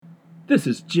This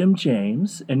is Jim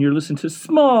James, and you're listening to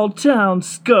Small Town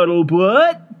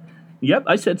Scuttlebutt. Yep,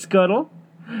 I said scuttle,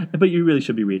 but you really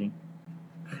should be reading.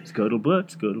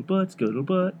 Scuttlebutt, scuttlebutt,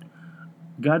 scuttlebutt.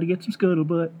 Gotta get some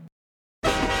scuttlebutt.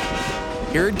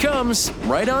 Here it comes,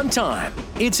 right on time.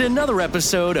 It's another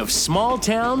episode of Small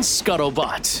Town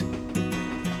Scuttlebutt.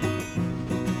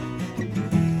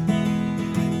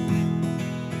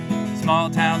 Small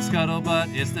Town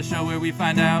Scuttlebutt, it's the show where we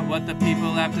find out what the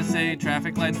people have to say.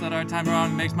 Traffic lights that are timed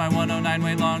wrong makes my 109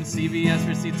 way long. CVS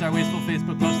receipts are wasteful,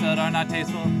 Facebook posts that are not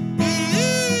tasteful.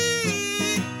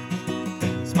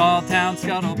 Small Town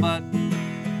Scuttlebutt.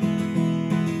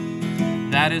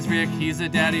 That is Rick, he's a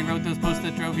daddy, wrote those posts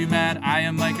that drove you mad. I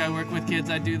am Mike, I work with kids,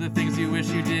 I do the things you wish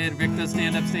you did. Rick does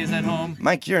stand-up, stays at home.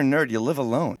 Mike, you're a nerd, you live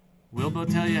alone.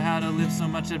 Wilbo tell you how to live, so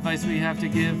much advice we have to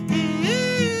give.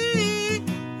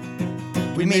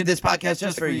 We made this podcast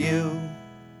just for you.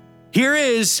 Here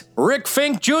is Rick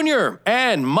Fink Jr.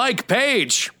 and Mike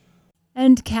Page.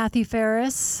 And Kathy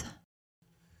Ferris.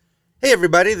 Hey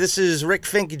everybody, this is Rick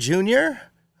Fink Jr.,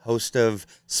 host of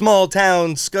Small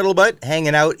Town Scuttlebutt,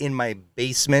 hanging out in my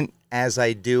basement as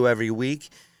I do every week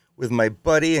with my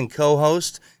buddy and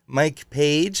co-host, Mike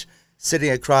Page,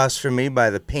 sitting across from me by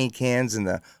the paint cans and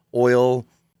the oil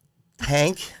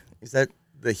tank. Is that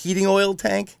the heating oil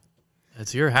tank?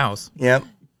 It's your house. Yep.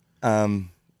 And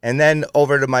then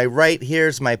over to my right,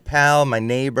 here's my pal, my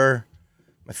neighbor,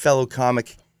 my fellow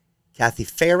comic, Kathy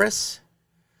Ferris.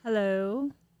 Hello.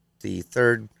 The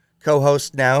third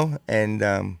co-host now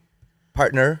and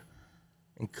partner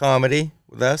in comedy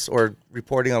with us or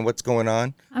reporting on what's going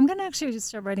on. I'm going to actually just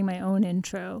start writing my own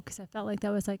intro because I felt like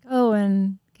that was like, oh,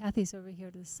 and Kathy's over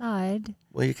here to the side.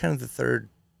 Well, you're kind of the third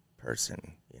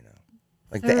person, you know,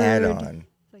 like Third. the add-on.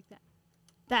 Like that.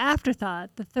 The afterthought,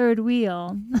 the third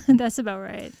wheel. That's about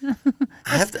right.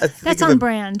 I have to think That's of on a-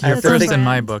 brand. I have That's to on think- First in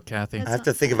my brand. book, Kathy. That's I have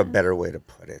to think of a on- better way to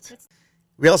put it.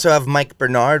 We also have Mike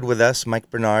Bernard with us. Mike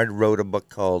Bernard wrote a book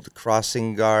called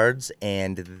Crossing Guards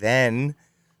and then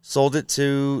sold it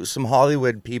to some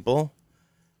Hollywood people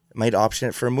that might option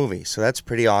it for a movie. So that's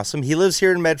pretty awesome. He lives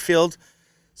here in Medfield,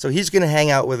 so he's going to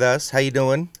hang out with us. How you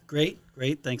doing? Great.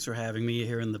 Thanks for having me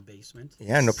here in the basement.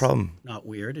 Yeah, no problem. Not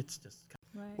weird. It's just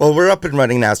Right. Well, we're up and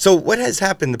running now. So what has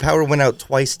happened? The power went out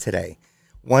twice today.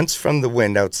 Once from the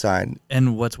wind outside.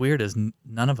 And what's weird is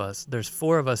none of us, there's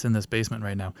 4 of us in this basement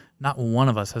right now. Not one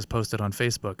of us has posted on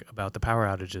Facebook about the power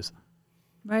outages.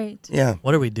 Right. Yeah,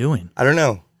 What are we doing? I don't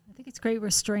know. I think it's great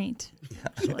restraint.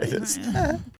 It is.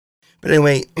 But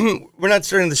anyway, we're not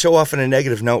starting the show off on a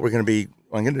negative note. I'm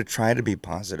going to try to be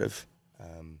positive.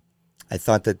 I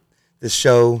thought that this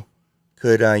show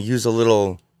could use a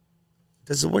little.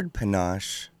 Does the word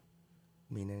panache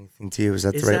mean anything to you? Is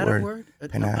that the right that word? a word?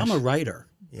 Panache. I'm a writer.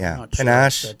 Yeah, I'm not sure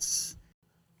panache. if that's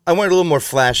I wanted a little more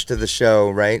flash to the show,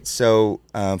 right? So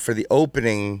for the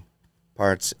opening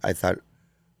parts, I thought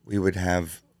we would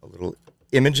have a little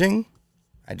imaging.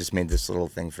 I just made this little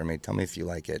thing for me. Tell me if you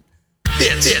like it.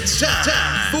 It's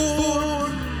time for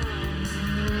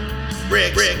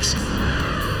Rick's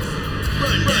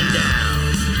Rundown.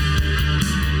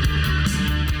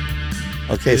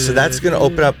 Okay, so that's going to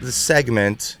open up the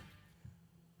segment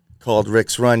called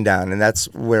Rick's Rundown, and that's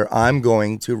where I'm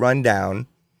going to run down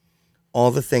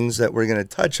all the things that we're going to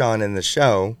touch on in the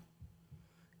show.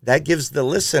 That gives the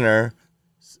listener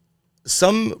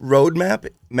some roadmap,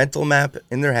 mental map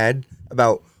in their head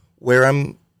about where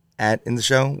I'm at in the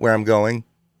show, where I'm going,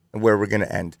 and where we're going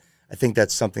to end. I think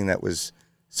that's something that was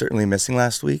certainly missing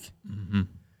last week. Mm-hmm.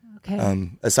 Okay.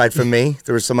 Aside from me,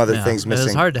 there were some other Yeah, things missing.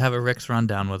 It's hard to have a Rick's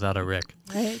Rundown without a Rick.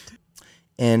 Right.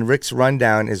 And Rick's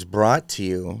Rundown is brought to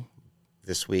you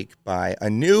this week by a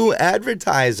new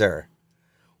advertiser.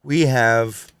 We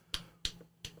have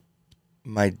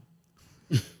my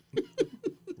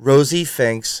Rosie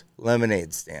Fink's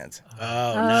lemonade stand.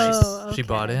 oh nice Oh, She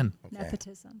bought okay. in. Okay.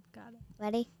 Nepotism. Got it.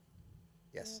 Ready?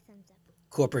 Yes.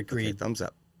 corporate Okay, greed. thumbs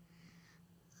up.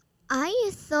 Are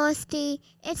you thirsty?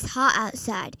 It's hot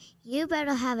outside. You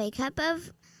better have a cup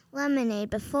of lemonade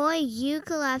before you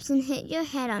collapse and hit your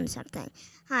head on something.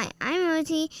 Hi, I'm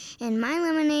Rosie, and my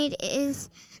lemonade is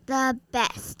the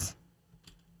best.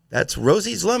 That's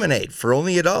Rosie's Lemonade for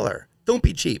only $1. Don't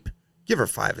be cheap. Give her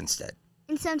 5 instead.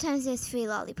 And sometimes there's free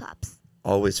lollipops.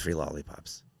 Always free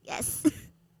lollipops. Yes.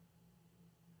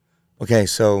 Okay,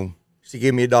 so she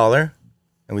gave me $1,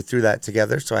 and we threw that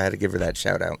together, so I had to give her that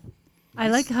shout out. I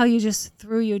like how you just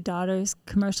threw your daughter's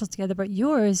commercials together, but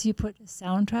yours, you put a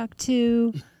soundtrack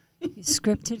to, you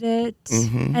scripted it,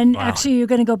 and actually you're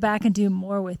going to go back and do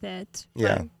more with it.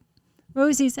 Yeah. But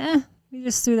Rosie's, we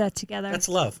just threw that together. That's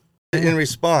love. In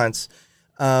response,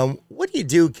 What do you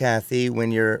do, Kathy,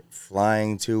 when you're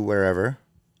flying to wherever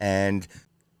and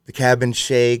the cabin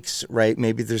shakes, right?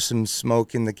 Maybe there's some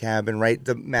smoke in the cabin, right?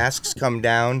 The masks come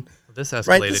down. This escalated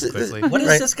Right, quickly. What has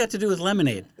Right. this got to do with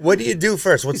lemonade? What do you do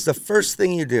first? What's the first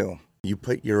thing you do? You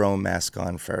put your own mask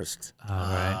on first. All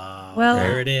right. Well,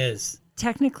 There it is.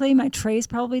 technically my tray's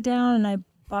probably down, and I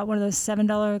bought one of those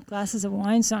 $7 glasses of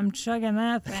wine, so I'm chugging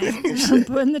that thing. I'm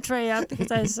putting the tray up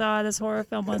because I saw this horror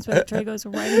film once where the tray goes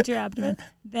right into your abdomen.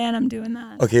 Then I'm doing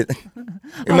that. Okay.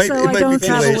 It Also, I don't too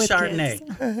travel late. with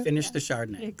Chardonnay. Finish the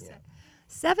Chardonnay. Exactly.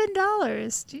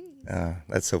 $7. Jeez.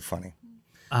 That's so funny.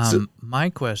 My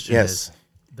question Yes. is,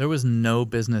 there was no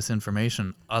business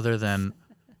information other than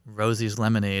Rosie's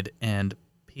Lemonade and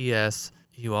P.S.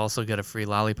 You also get a free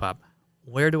lollipop.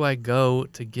 Where do I go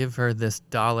to give her this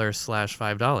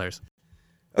 $1/$5?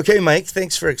 Okay, Mike,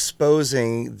 thanks for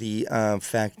exposing the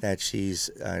fact that she's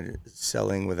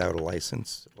selling without a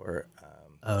license or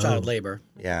Child labor.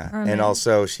 yeah, Permit. and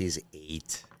also she's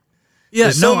 8. Yeah,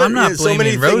 There's no, so I'm many- not so many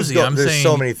blaming things Rosie. I'm there's saying,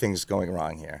 so many things going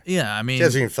wrong here. yeah, I mean, She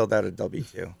hasn't even filled out a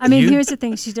W-2. I mean, You- here's the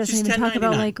thing. She doesn't She's even talk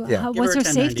about, 1099. like, Yeah. how, Give what's her her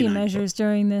safety 1099. measures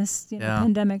during this Yeah.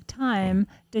 pandemic time.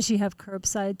 Does she have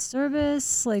curbside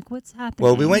service? Like, what's happening?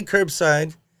 Well, we went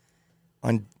curbside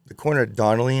on the corner of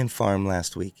Donnelly and Farm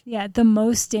last week. Yeah, the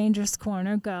most dangerous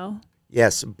corner. Go.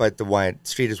 Yes, but the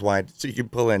street is wide, so you can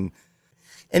pull in.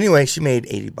 Anyway, she made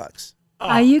 $80.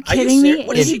 Are you kidding me?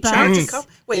 What does she charge a $80? cup?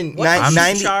 Wait, In what does she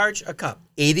 90 charge a cup?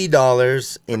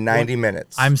 $80 in 90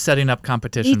 minutes. I'm setting up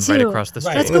competition Me right too. across the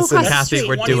Right. street. Let's go Listen, across the Kathy, street.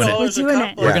 we're doing it. We're $20 a doing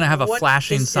cup? it. We're gonna have a What-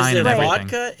 flashing is sign there and everything.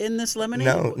 vodka in this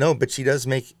lemonade? No, but she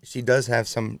does have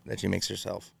some that she makes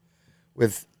herself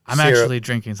with I'm syrup. actually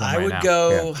drinking some I right would now.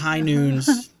 go high noons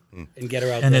and get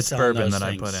her out And there it's selling bourbon those that I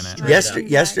things. put in it. Straight Yesterday,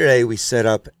 up. yesterday we set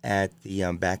up at the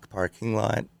back parking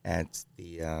lot at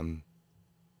the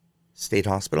state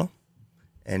hospital,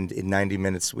 and in 90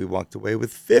 minutes we walked away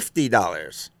with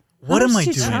 $50. What How am much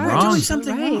I to doing charge? wrong? Doing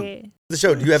something wrong. Right. The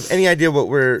show. Do you have any idea what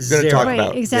we're going to Zero. talk Right,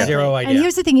 about? exactly. Zero And idea.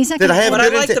 here's the thing. He's not Did going I have But I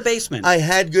good like the basement. I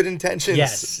had good intentions.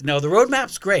 Yes. No, the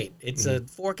roadmap's great. It's a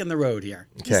fork in the road here.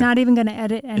 Okay. He's not even going to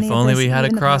edit any If of only this, we had a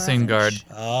even the crossing barrage.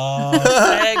 guard.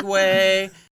 Oh,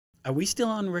 segue. Are we still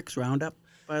on Rick's Roundup,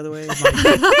 by the way?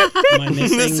 Am I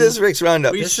missing? This is Rick's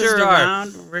Roundup. This sure is the are.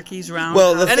 Ricky's Roundup.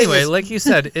 Well, the thing Anyway, is- like you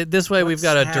said, this way we've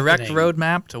got a What's direct happening?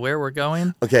 roadmap to where we're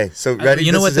going. Okay, so ready?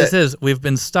 You know what this it. is? We've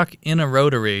been stuck in a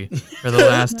rotary for the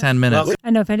last 10 minutes. Well,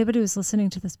 I know if anybody was listening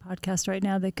to this podcast right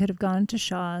now, they could have gone to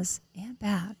Shaw's and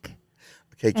back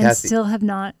Okay, and Kathy. still have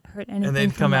not heard anything. And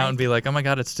they'd from come out Mike. and be like, oh my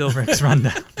God, it's still Rick's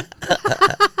Rundown.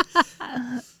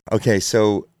 Okay,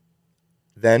 so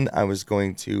then I was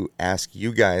going to ask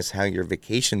you guys how your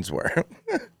vacations were.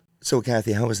 So,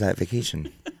 Kathy, how was that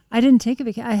vacation? I didn't take a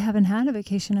vacation. I haven't had a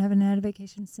vacation. I haven't had a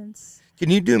vacation since.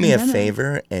 Can you do me a Pandemic.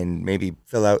 favor and maybe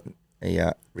fill out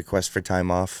a request for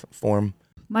time off form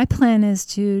My plan is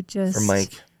to just for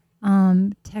Mike?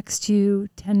 text you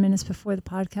 10 minutes before the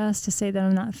podcast to say that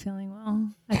I'm not feeling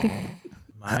well. I think.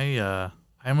 I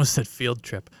almost said field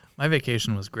trip. My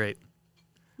vacation was great.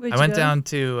 Where'd I you went go? down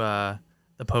to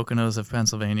the Poconos of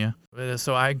Pennsylvania.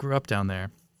 So I grew up down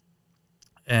there.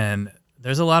 And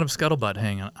there's a lot of scuttlebutt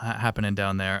happening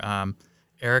down there.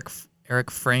 Eric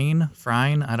Frayne,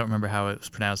 I don't remember how it was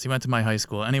pronounced. He went to my high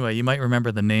school. Anyway, you might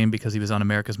remember the name because he was on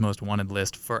America's Most Wanted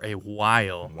list for a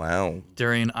while Wow.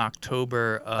 during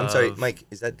October of... I'm sorry, Mike,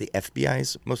 is that the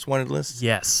FBI's most wanted list?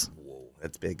 Yes. Whoa,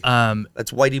 that's big.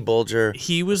 That's Whitey Bulger.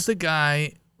 He was the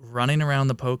guy running around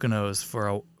the Poconos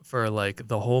for like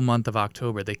the whole month of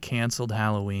October. They canceled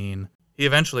Halloween. He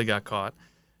eventually got caught.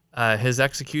 His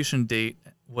execution date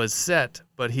was set,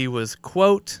 but he was,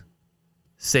 quote,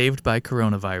 saved by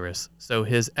coronavirus. So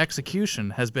his execution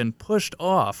has been pushed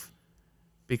off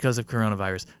because of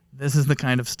coronavirus. This is the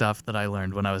kind of stuff that I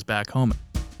learned when I was back home.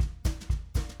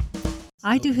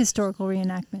 I do historical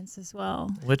reenactments as well.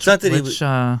 Which not that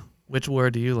he which war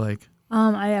do you like?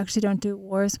 I actually don't do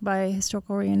wars by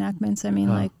historical reenactments. I mean,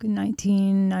 Oh. like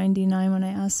 1999 when I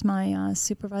asked my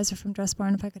supervisor from Dress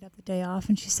Barn if I could have the day off,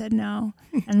 and she said no.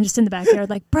 And I'm just in the backyard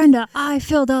like, Brenda, I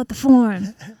filled out the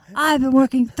form. I've been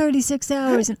working 36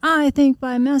 hours, and I think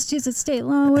by Massachusetts state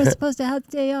law we're supposed to have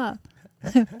the day off.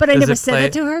 But I Does never it said play-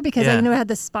 that to her because I Yeah. never had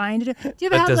the spine to do. Do you ever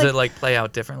But have does like? it like play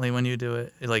out differently when you do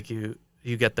it? Like you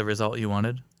get the result you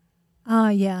wanted?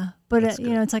 Yeah, but That's you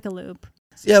know, it's like a loop.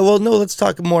 Yeah, well, no, let's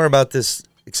talk more about this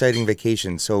exciting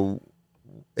vacation. So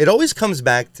it always comes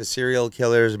back to serial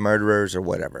killers, murderers, or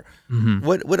whatever. Mm-hmm.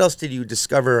 What else did you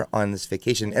discover on this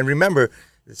vacation? And remember,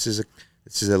 this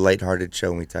is a lighthearted show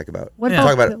when we talk about What Yeah.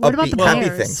 talk about about what about upbeat, the happy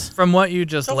bears? things. From what you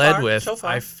just So led far, with, so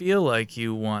far. I feel like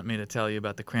you want me to tell you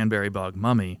about the Cranberry Bog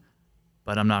Mummy.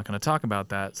 but I'm not going to talk about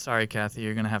that. Sorry, Kathy,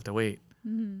 you're going to have to wait.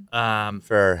 For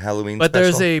our Halloween But special?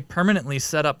 there's a permanently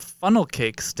set up funnel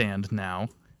cake stand now.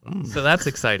 So that's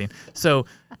exciting. So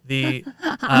the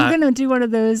I'm gonna do one of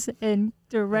those in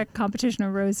direct competition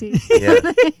of Rosie. Yeah.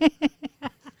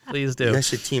 please You do. guys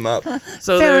should team up.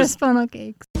 So Ferris there's funnel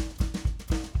cakes.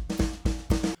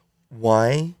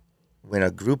 Why, when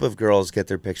a group of girls get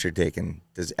their picture taken,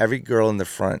 does every girl in the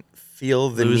front feel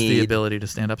the lose need? the ability to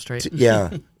stand up straight. Yeah.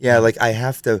 Like I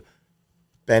have to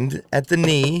bend at the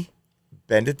knee,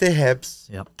 bend at the hips,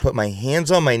 Yep. put my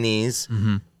hands on my knees,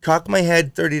 cock my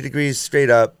head 30 degrees straight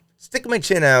up, stick my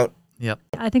chin out. Yep.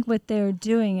 I think what they're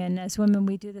doing, and as women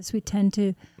we do this, we tend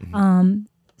to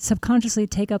subconsciously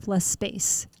take up less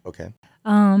space. Okay.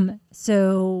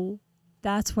 So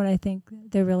that's what I think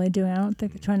they're really doing. I don't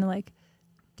think they're trying to like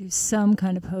do some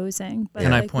kind of posing. But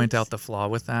Can I like point it's- out the flaw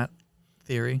with that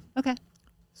theory? Okay.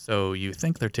 So you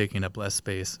think they're taking up less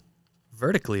space.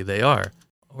 Vertically, they are.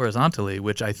 Horizontally,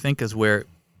 which I think is where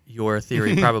your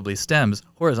theory probably stems,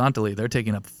 horizontally, they're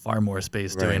taking up far more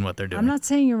space doing Right. what they're doing. I'm not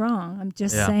saying you're wrong. I'm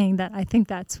just Yeah. saying that I think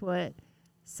that's what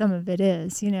some of it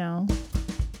is, you know.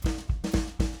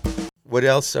 What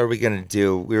else are we going to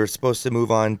do? We were supposed to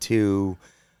move on to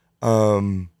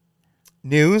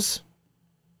news.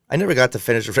 I never got to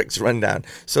finish Rick's rundown.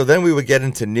 So then we would get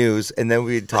into news, and then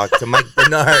we'd talk to Mike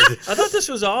Bernard. I thought this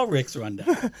was all Rick's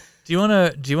rundown. Do you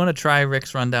wanna try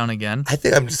Rick's rundown again? I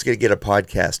think I'm just going to get a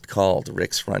podcast called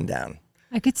Rick's Rundown.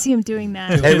 I could see him doing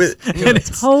that. And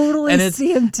with- Totally and it's,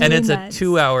 see him doing and it's that. a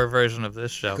 2-hour version of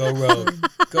this show. Go rogue.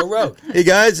 Go rogue. Hey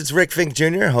guys, it's Rick Fink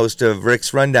Jr., host of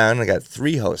Rick's Rundown. I got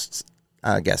 3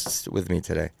 guests with me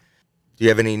today. Do you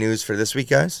have any news for this week,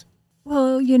 guys?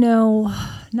 Well, you know,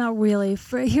 not really.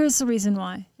 Here's the reason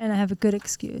why, and I have a good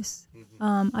excuse.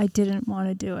 I didn't want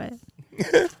to do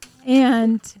it,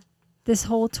 and this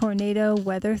whole tornado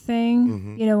weather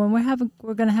thing. You know, when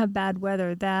we're gonna have bad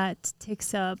weather, that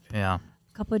takes up Yeah.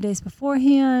 a couple of days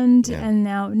beforehand, Yeah. and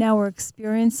now we're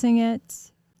experiencing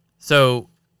it. So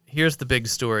here's the big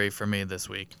story for me this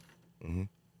week.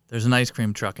 There's an ice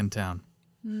cream truck in town.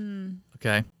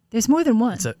 Okay. There's more than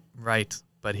one. Right.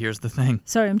 But here's the thing.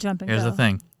 Sorry, I'm jumping. Here's the Go.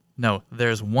 thing. No,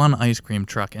 there's one ice cream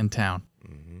truck in town,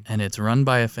 and it's run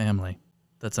by a family.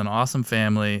 That's an awesome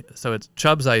family. So it's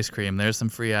Chubb's Ice Cream. There's some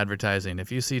free advertising.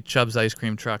 If you see Chubb's Ice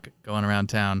Cream truck going around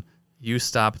town, you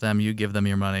stop them, you give them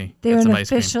your money. They're get some an ice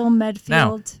cream. official Medfield.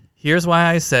 Now, here's why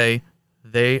I say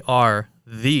they are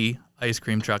the ice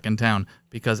cream truck in town,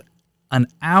 because an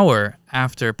hour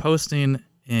after posting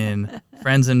in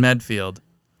Friends in Medfield,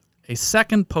 a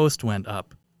second post went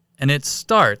up, and it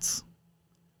starts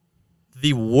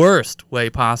the worst way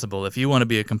possible if you want to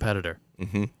be a competitor.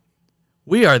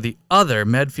 We are the other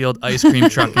Medfield ice cream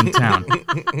truck in town.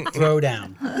 Throw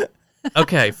down.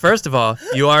 Okay, first of all,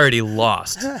 you already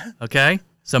lost. Okay?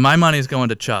 So my money's going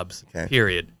to Chubb's. Okay.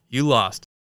 Period. You lost.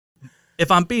 If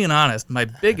I'm being honest, my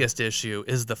biggest issue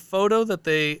is the photo that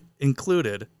they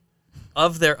included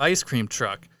of their ice cream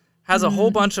truck has a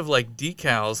whole bunch of like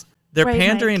decals. They're Right,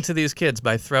 pandering Mike. to these kids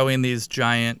by throwing these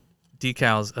giant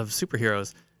decals of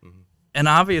superheroes. And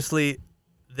obviously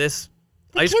this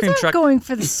the ice kids cream aren't truck going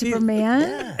for the Superman.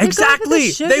 They're going for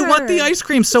Exactly. the They want the sugar. ice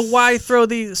cream, so why throw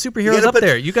the superheroes gotta up put-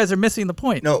 there? You guys are missing the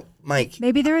point. No, Mike.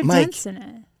 Maybe there are Mike, dents in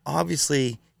it.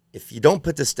 Obviously, if you don't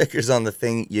put the stickers on the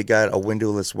thing, you got a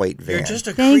windowless white van. You're just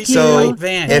a Thank creepy you. So, white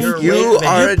van. if You're a you white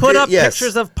van. are a Put up yes.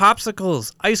 pictures of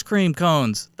popsicles, ice cream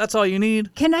cones. That's all you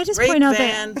need. Can I just Rape point out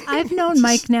van. that I've known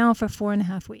Mike now for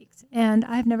 4.5 weeks, and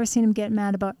I've never seen him get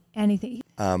mad about anything.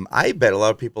 I bet a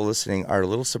lot of people listening are a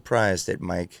little surprised at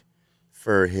Mike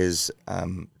for his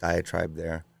diatribe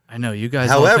there. I know you guys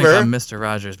all However- think I'm Mr.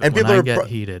 Rogers, but and when people I are get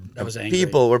heated, That was angry.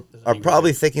 People That was are angry.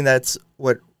 probably thinking that's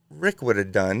what Rick would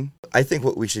have done. I think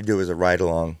what we should do is a ride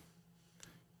along.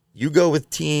 You go with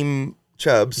Team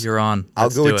Chubbs. you're on. I'll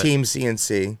Let's go do with it. Team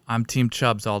CNC. I'm Team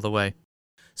Chubbs all the way.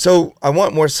 So I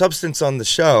want more substance on the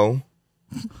show.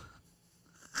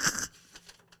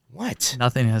 What?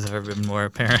 Nothing has ever been more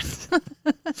apparent.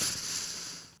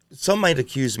 Some might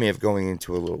accuse me of going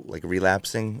into a little like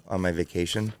relapsing on my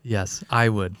vacation. Yes, I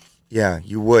would. Yeah,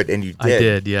 you would, and you did. I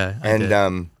did. Yeah. I And did.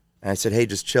 and I said, hey,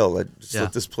 just chill. Yeah.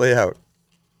 Let this play out.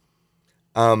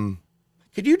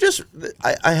 Could you just?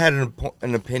 I had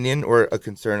an opinion or a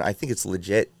concern. I think it's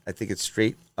legit. I think it's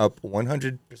straight up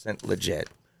 100% legit.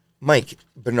 Mike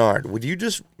Bernard, would you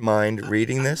just mind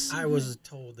reading this? I was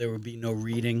told there would be no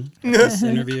reading in this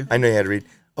interview. I know you had to read.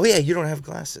 Oh yeah, you don't have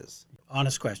glasses.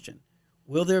 Honest question.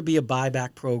 Will there be a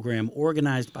buyback program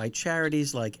organized by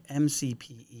charities like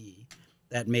MCPE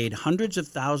that made hundreds of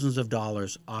thousands of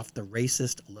dollars off the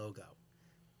racist logo?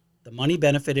 The money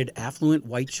benefited affluent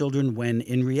white children when,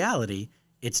 in reality,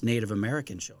 it's Native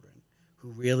American children who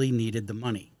really needed the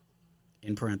money.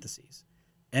 In parentheses,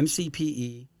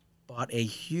 MCPE bought a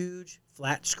huge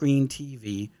flat-screen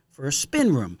TV for a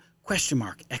spin room, ?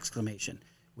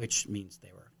 Which means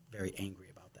they were very angry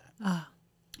about that.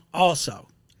 Also,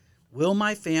 will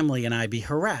my family and I be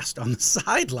harassed on the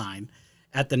sideline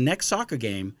at the next soccer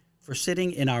game for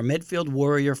sitting in our Medfield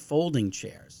Warrior folding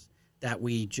chairs that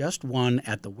we just won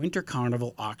at the Winter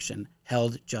Carnival auction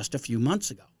held just a few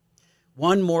months ago?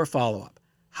 One more follow-up.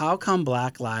 How come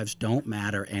Black lives don't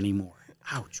matter anymore?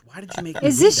 Ouch. Why did you make me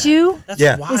Is read this that? you? That's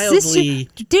Yeah. wildly... Is this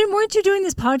you? Weren't you doing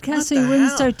this podcast What so you the wouldn't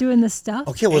hell? start doing this stuff?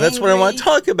 Okay, well, that's what I want to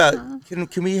Angry. talk about.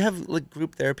 Can we have like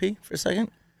group therapy for a second?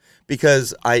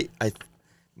 Because I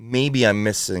maybe I'm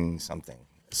missing something.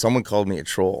 Someone called me a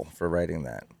troll for writing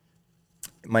that.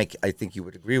 Mike, I think you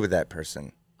would agree with that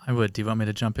person. I would. Do you want me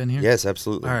to jump in here? Yes,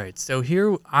 absolutely. All right. So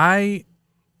here, I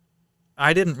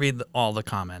didn't read all the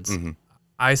comments. Mm-hmm.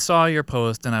 I saw your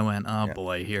post and I went, oh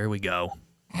boy, here we go.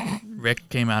 Rick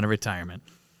came out of retirement.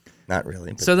 Not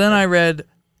really. But So then I read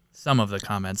some of the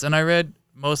comments, and I read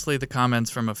mostly the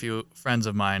comments from a few friends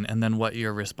of mine, and then what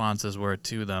your responses were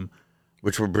to them.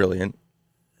 which were brilliant.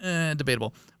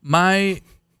 Debatable. My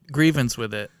grievance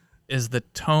with it is the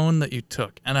tone that you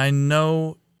took, and I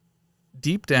know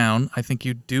deep down, I think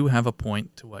you do have a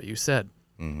point to what you said.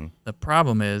 Mm-hmm. The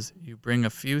problem is you bring a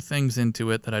few things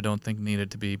into it that I don't think needed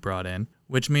to be brought in,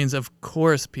 which means, of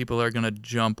course, people are going to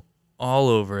jump all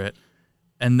over it.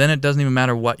 And then it doesn't even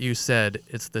matter what you said.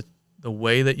 It's the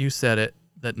way that you said it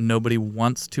that nobody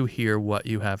wants to hear what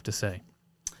you have to say.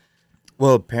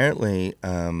 Well, apparently,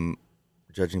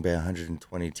 judging by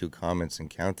 122 comments and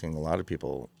counting, a lot of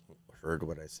people heard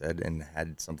what I said and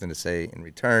had something to say in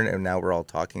return. And now we're all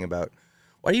talking about,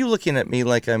 why are you looking at me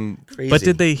like I'm crazy? But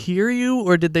did they hear you,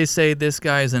 or did they say, this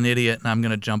guy's an idiot and I'm going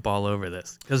to jump all over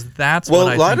this? Because that's Well,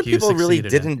 what I a lot think of you people really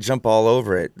succeeded in. didn't jump all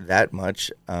over it that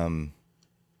much.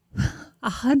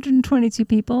 122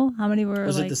 people. How many were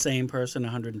Was like? it the same person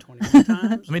 121 times?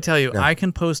 Let me tell you, No. I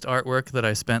can post artwork that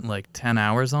I spent like 10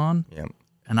 hours on, Yeah.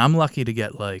 and I'm lucky to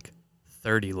get like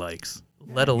 30 likes,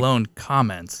 let alone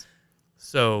comments.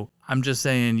 So I'm just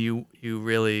saying you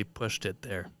really pushed it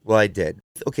there. Well, I did.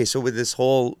 Okay, so with this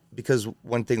whole, because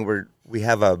one thing we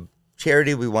have a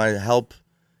charity, we want to help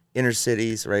inner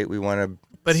cities, right? We want to.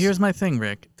 But here's my thing,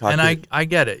 Rick, Talk and to- I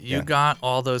get it. You Yeah. got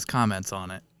all those comments on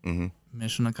it. Mm-hmm.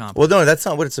 Mission accomplished. Well, no, that's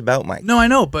not what it's about, Mike. No, I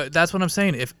know, but that's what I'm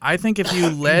saying. If you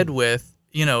led with,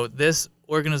 this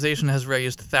organization has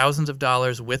raised thousands of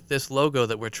dollars with this logo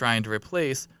that we're trying to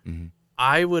replace, Mm-hmm.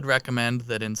 I would recommend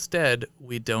that instead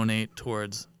we donate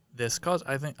towards this cause.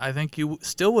 I think you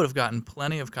still would have gotten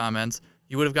plenty of comments.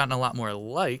 You would have gotten a lot more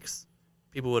likes.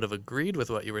 People would have agreed with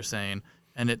what you were saying,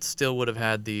 and it still would have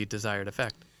had the desired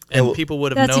effect. And well, people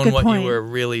would have That's a known good what point. you were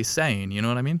really saying. You know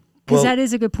what I mean? Because Well- that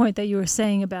is a good point that you were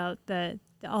saying about that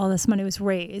all this money was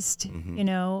raised,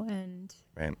 Mhm. and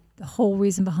Right. the whole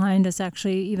reason behind us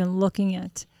actually even looking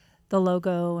at the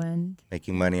logo and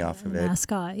Making money off the of it,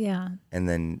 mascot, yeah. and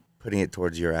then putting it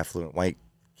towards your affluent white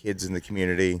kids in the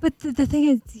community. But the thing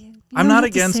is, you I'm don't not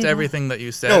have to against say that. everything that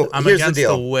you said. No, I'm here's the against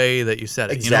deal. the way that you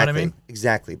said it. Exactly. You know what I mean?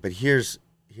 Exactly. But here's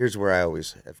where I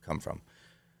always have come from.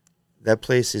 That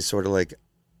place is sort of like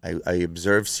I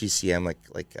observe CCM like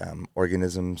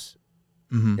organisms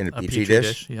Mm-hmm. in a petri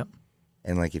dish. Yep.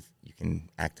 And like if you can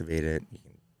activate it, you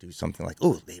can do something like,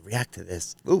 oh, they react to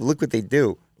this. Oh, look what they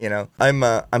do.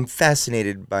 I'm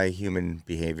fascinated by human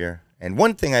behavior. And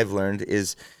one thing I've learned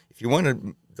is if you want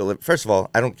to deliver, first of all,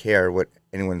 I don't care what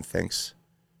anyone thinks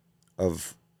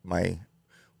of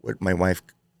what my wife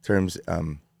terms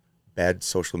bad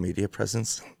social media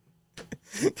presence.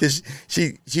 Because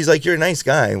she's like, you're a nice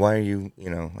guy. Why are you,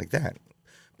 like that?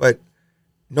 But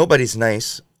nobody's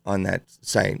nice on that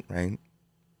site, right?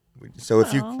 So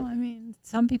if you, Well, I mean,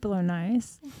 some people are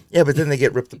nice. yeah, but then they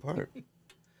get ripped apart.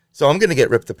 So I'm going to get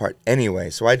ripped apart anyway.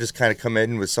 So I just kind of come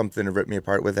in with something to rip me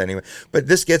apart with anyway. But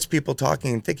this gets people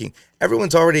talking and thinking.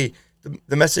 Everyone's already,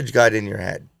 the message got in your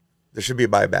head. There should be a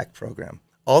buyback program.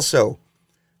 Also,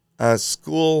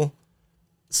 school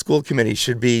committee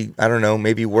should be, I don't know,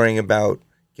 maybe worrying about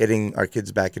getting our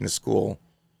kids back into school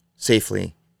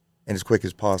safely and as quick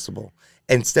as possible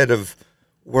instead of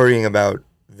worrying about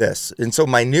this. And so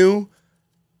my new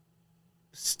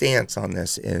stance on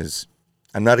this is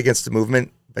I'm not against the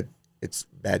movement, but it's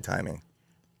bad timing.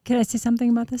 Can I say something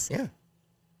about this? Yeah.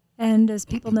 And as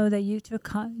people know that you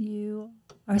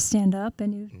are stand-up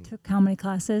and you took comedy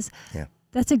classes, Yeah.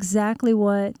 that's exactly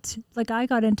what, like I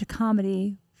got into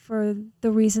comedy for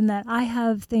the reason that I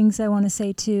have things I want to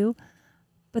say too,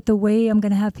 But the way I'm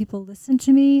going to have people listen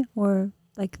to me or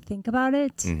like think about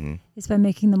it is by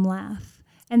making them laugh.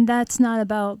 And that's not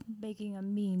about making a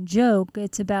mean joke.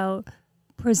 It's about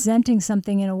presenting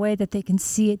something in a way that they can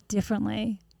see it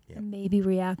differently and maybe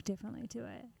react differently to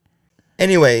it.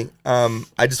 Anyway,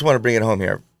 I just want to bring it home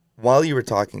here. While you were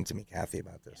talking to me, Kathy,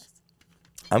 about this,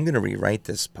 I'm going to rewrite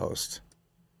this post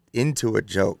into a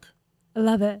joke. I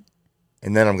love it.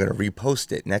 And then I'm going to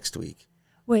repost it next week.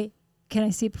 Wait, can I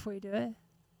see it before you do it?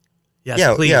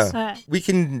 Yes, please. Yeah. We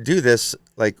can do this.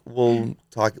 Like, we'll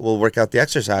work out the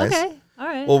exercise. Okay, all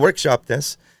right. We'll workshop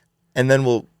this, and then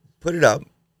we'll put it up,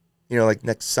 like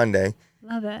next Sunday.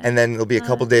 Love it. And then it'll be a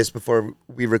couple days before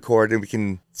we record, and we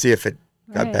can see if it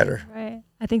got better. Right.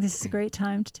 I think this is a great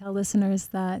time to tell listeners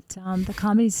that the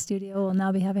Comedy Studio will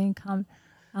now be having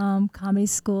comedy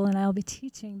school, and I'll be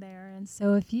teaching there. And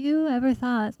so if you ever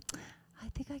thought, I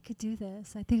think I could do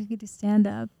this, I think I could do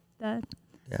stand-up,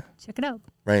 check it out.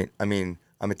 Right. I mean,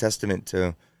 I'm a testament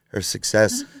to her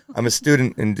success. I'm a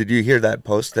student, and did you hear that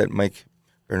post that Mike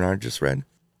Bernard just read?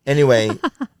 Anyway,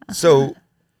 so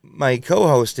my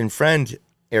co-host and friend,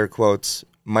 air quotes,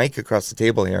 Mike across the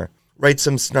table here, writes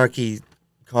some snarky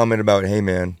comment about, hey,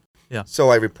 man. Yeah. So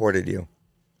I reported you.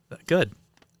 Good.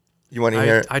 You want to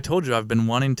hear? I told you I've been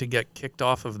wanting to get kicked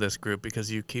off of this group because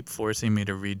you keep forcing me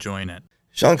to rejoin it.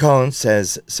 Sean Collins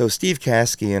says, so Steve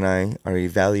Caskey and I are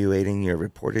evaluating your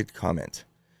reported comment.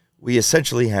 We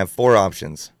essentially have 4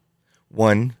 options.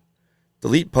 1,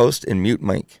 delete post and mute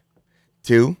Mike.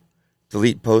 2,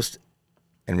 delete post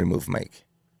and remove Mike.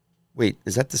 Wait,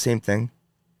 is that the same thing?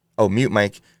 Oh, mute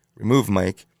Mike, remove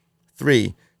Mike.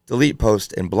 3, delete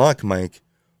post and block Mike.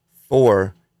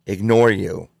 4, ignore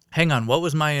you. Hang on, what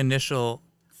was my initial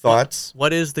thoughts?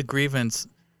 What is the grievance?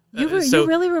 You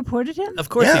really reported him? Of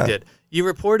course you did. You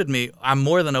reported me. I'm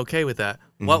more than okay with that.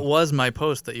 What was my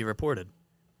post that you reported?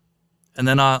 And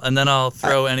then I'll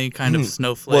throw any kind of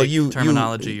snowflake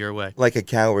terminology your way. Like a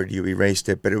coward, you erased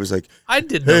it, but it was like, I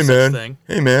did no such thing.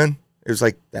 Hey man, it was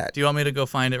like that. Do you want me to go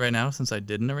find it right now since I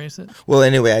didn't erase it? Well,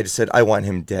 anyway, I just said I want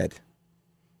him dead,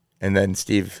 and then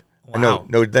Steve, wow.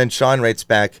 no, then Sean writes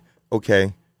back,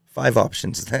 okay, 5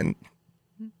 options then.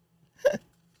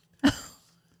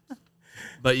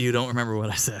 But you don't remember what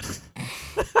I said.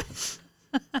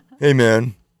 Hey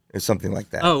man, or something like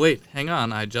that. Oh wait, hang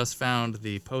on. I just found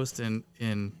the post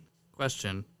in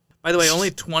question. By the way,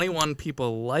 only 21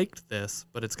 people liked this,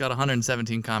 but it's got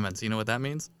 117 comments. You know what that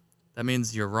means? That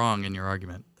means you're wrong in your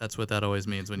argument. That's what that always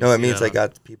means when you. No, see it means that I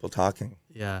got people talking.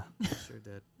 Yeah, sure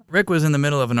did. Rick was in the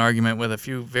middle of an argument with a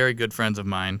few very good friends of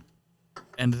mine,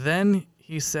 and then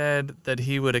he said that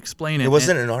he would explain it. It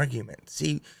wasn't an argument.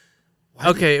 See.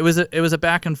 Okay, it was a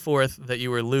back and forth that you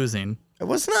were losing. I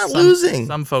was not losing.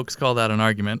 Some folks call that an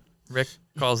argument. Rick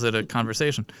calls it a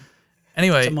conversation.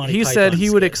 Anyway, he Python said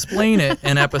he would skit. explain it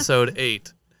in episode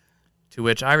 8, to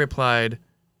which I replied,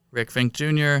 Rick Fink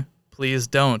Jr., please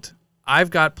don't. I've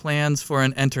got plans for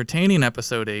an entertaining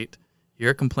episode 8.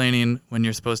 You're complaining when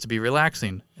you're supposed to be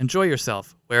relaxing. Enjoy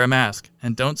yourself. Wear a mask.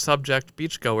 And don't subject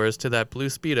beachgoers to that blue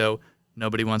Speedo.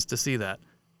 Nobody wants to see that.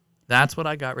 That's what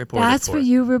I got reported That's for. what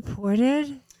you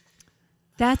reported?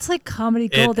 That's like comedy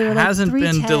gold. There It were like hasn't 3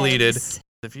 been tags. deleted.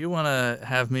 If you want to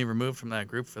have me removed from that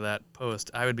group for that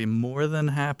post, I would be more than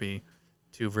happy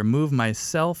to remove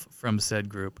myself from said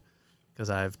group, because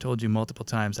I've told you multiple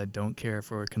times I don't care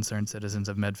for concerned citizens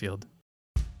of Medfield.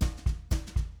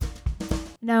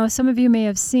 Now, some of you may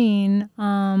have seen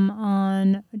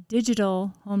on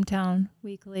Digital Hometown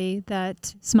Weekly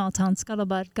that Small Town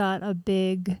Scuttlebutt got a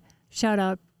big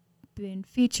shout-out being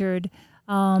featured,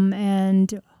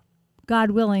 and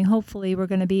God willing, hopefully we're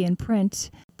going to be in print.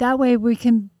 That way we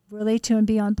can relate to and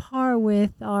be on par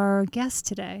with our guest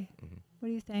today. What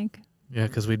do you think? Yeah,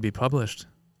 because we'd be published.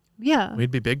 Yeah.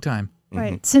 We'd be big time.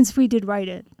 Right, since we did write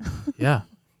it. Yeah.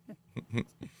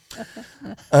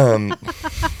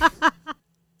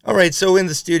 All right, so in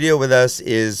the studio with us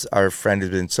is our friend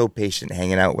who's been so patient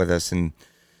hanging out with us, and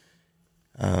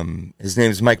his name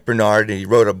is Mike Bernard, and he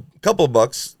wrote a couple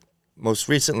books, most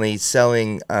recently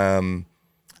selling,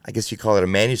 I guess you call it a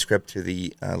manuscript to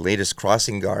the latest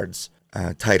Crossing Guards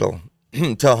title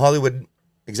to Hollywood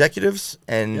executives,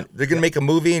 and they're going to make a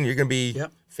movie, and you're going to be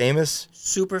famous.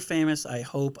 Super famous, I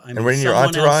hope. I'm And we're in your someone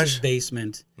entourage? else's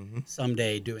basement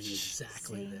someday doing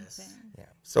exactly this. Yeah.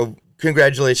 So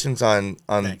congratulations on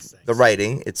Thanks. the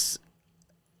writing. It's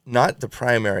not the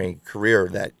primary career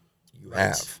that you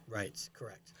have. Right,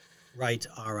 correct. Right,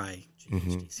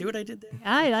 R-I-G-H-T. See what I did there?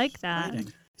 I like that.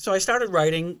 Writing. So I started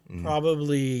writing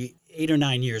probably 8 or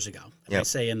 9 years ago. And I Yep.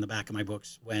 say in the back of my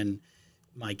books when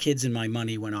my kids and my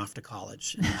money went off to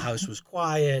college. And the house was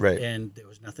quiet, Right. and there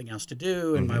was nothing else to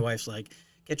do. And my wife's like,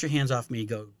 "Get your hands off me.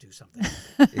 Go do something."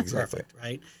 Exactly. Perfect,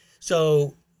 right?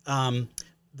 So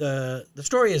the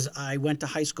story is, I went to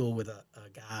high school with a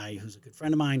guy who's a good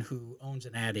friend of mine who owns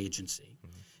an ad agency,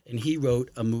 and he wrote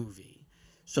a movie.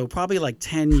 So probably like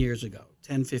 10,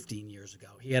 15 years ago,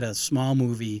 he had a small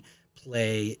movie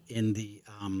play in the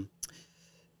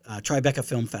Tribeca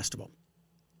Film Festival.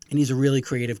 And he's a really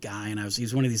creative guy, and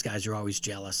he's one of these guys you're always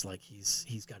jealous, like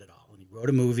he's got it all. And he wrote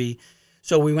a movie.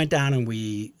 So we went down and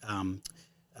we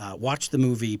watched the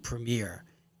movie premiere,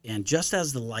 and just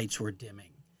as the lights were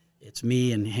dimming, it's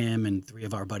me and him and 3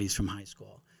 of our buddies from high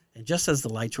school. And just as the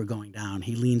lights were going down,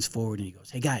 he leans forward and he goes,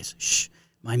 "Hey guys, shh,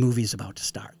 my movie's about to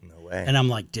start." No way. And I'm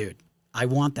like, "Dude, I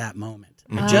want that moment.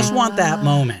 I just want that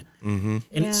moment."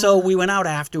 And so we went out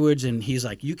afterwards, and he's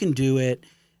like, "You can do it.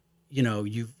 You know,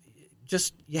 you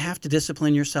have to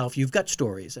discipline yourself. You've got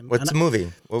stories." What's the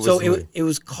movie? What was So the movie? it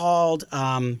was called.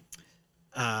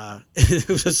 It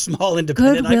was a small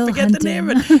independent. Good Will I forget the name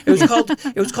of it.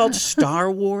 It was called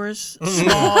Star Wars.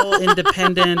 Small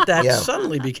independent that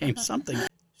suddenly became something.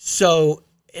 So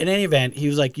in any event, he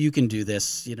was like, "You can do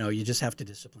this. You know, you just have to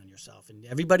discipline yourself." And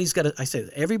everybody's got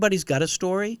a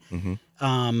story.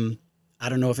 I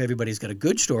don't know if everybody's got a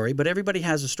good story, but everybody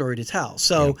has a story to tell.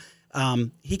 So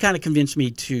he kind of convinced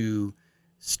me to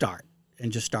start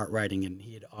writing, and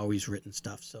he had always written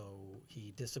stuff. So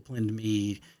he disciplined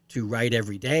me to write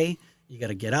every day. You got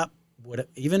to get up,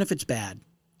 even if it's bad,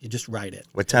 you just write it.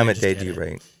 What time of day do you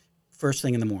write? First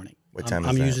thing in the morning. What time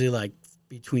I'm is that? usually like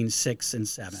between 6 and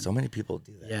 7. So many people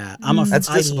do that. Yeah, That's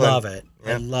I discipline. love it.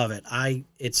 Yeah. I love it.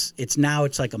 It's now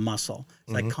it's like a muscle.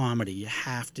 It's like comedy. You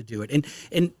have to do it.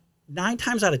 And 9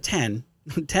 times out of 10,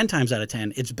 10 times out of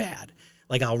 10, it's bad.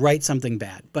 Like I'll write something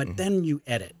bad, but then you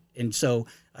edit. And so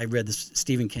I read this,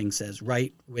 Stephen King says,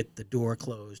 write with the door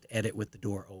closed, edit with the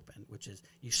door open, which is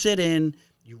you sit in,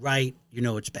 you write, you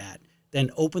know it's bad.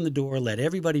 Then open the door, let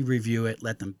everybody review it,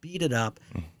 let them beat it up,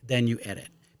 then you edit.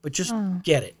 But just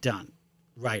get it done.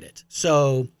 Write it.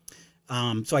 So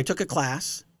so I took a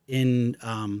class in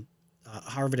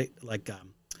Harvard,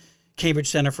 Cambridge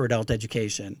Center for Adult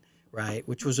Education, right,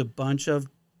 which was a bunch of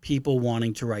people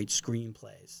wanting to write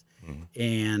screenplays.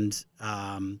 And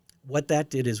what that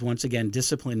did is, once again,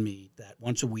 discipline me that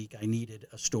once a week I needed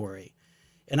a story.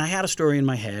 And I had a story in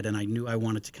my head, and I knew I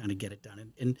wanted to kind of get it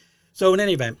done. And so in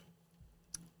any event,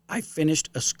 I finished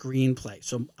a screenplay.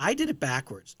 So I did it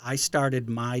backwards. I started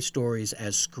my stories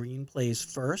as screenplays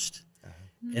first,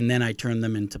 and then I turned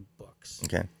them into books.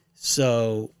 Okay.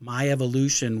 So my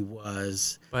evolution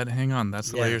was... But hang on,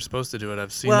 that's the way you're supposed to do it.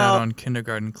 I've seen Well- that on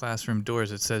kindergarten classroom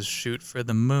doors. It says shoot for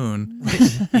the moon.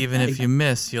 Even if you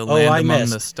miss, you'll land I among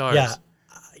missed. the stars. Yeah.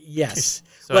 Yes.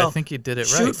 So Well, I think you did it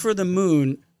Shoot right. for the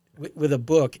moon with a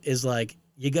book is like,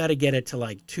 you got to get it to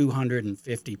like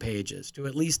 250 pages to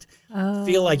at least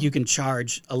feel like you can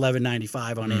charge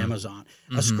 $11.95 on Amazon.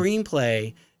 A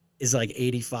screenplay is like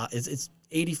 85. It's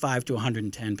 85 to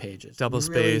 110 pages. Double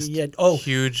Really, spaced. yeah,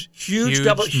 huge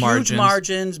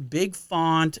margins, big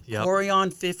font, Yep.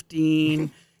 Orion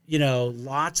 15. You know,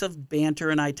 lots of banter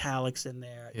and italics in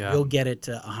there. Yeah. You'll get it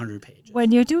to 100 pages.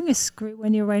 When you're doing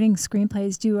when you're writing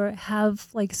screenplays, do you have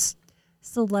like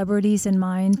celebrities in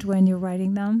mind when you're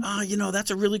writing them? You know,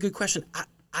 that's a really good question.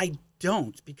 I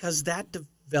don't, because that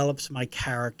develops my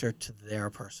character to their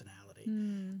personality.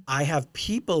 I have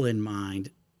people in mind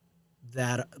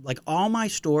that, like, all my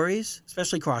stories,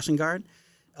 especially Crossing Guard,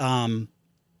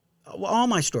 all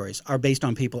my stories are based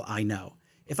on people I know.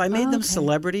 If I made them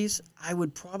celebrities, I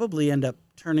would probably end up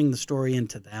turning the story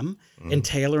into them and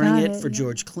tailoring Got it it, for yeah.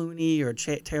 George Clooney or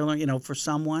tailoring, you know, for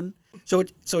someone. So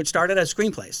it started as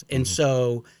screenplays, and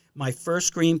so my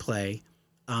first screenplay,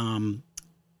 I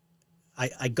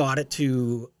got it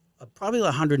to probably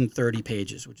 130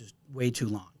 pages, which is way too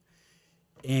long,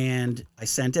 and I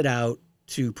sent it out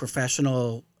to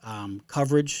professional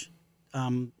coverage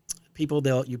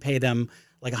people. You pay them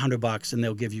like $100 and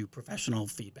they'll give you professional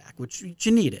feedback, which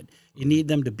you needed. You need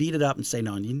them to beat it up and say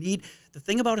no. And the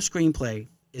thing about a screenplay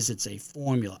is it's a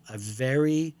formula, a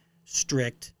very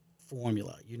strict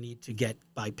formula. You need to get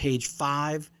by page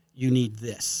 5, you need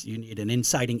this. You need an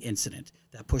inciting incident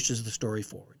that pushes the story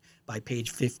forward. By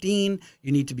page 15,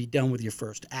 you need to be done with your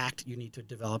first act. You need to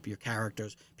develop your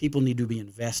characters. People need to be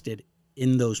invested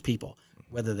in those people,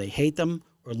 whether they hate them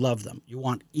or love them. You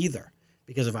want either.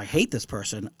 Because if I hate this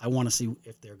person, I want to see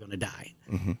if they're going to die.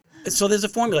 So there's a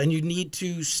formula, and you need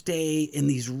to stay in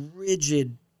these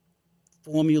rigid,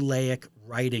 formulaic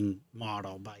writing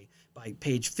model. By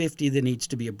page 50, there needs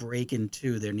to be a break in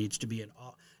 2. There needs to be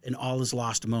an all is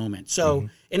lost moment. So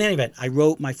in any event, I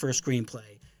wrote my first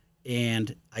screenplay,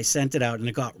 and I sent it out, and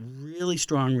it got really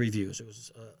strong reviews. It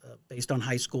was based on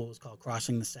high school. It was called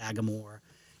Crossing the Sagamore.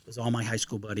 It was all my high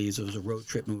school buddies. It was a road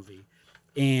trip movie.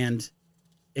 And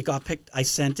it got picked. I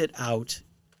sent it out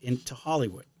into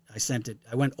Hollywood.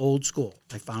 I went old school.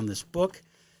 I found this book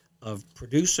of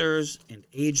producers and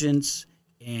agents,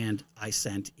 and I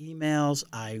sent emails.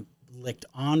 I licked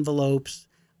envelopes.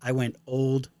 I went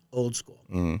old school.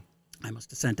 I must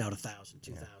have sent out 1,000,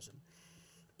 2,000.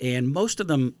 And most of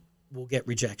them will get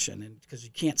rejection, and because you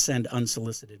can't send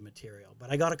unsolicited material.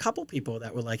 But I got a couple people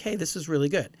that were like, hey, this is really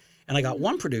good. And I got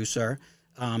one producer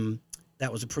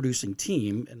that was a producing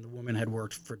team, and the woman had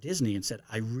worked for Disney and said,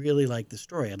 I really like the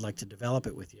story. I'd like to develop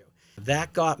it with you.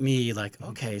 That got me like,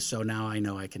 okay, so now I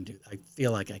know I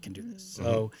feel like I can do this.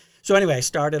 So anyway, I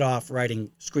started off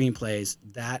writing screenplays.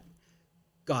 That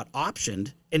got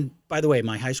optioned. And by the way,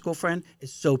 my high school friend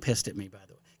is so pissed at me, by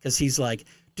the way, because he's like,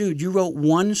 dude, you wrote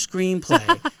one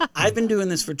screenplay. I've been doing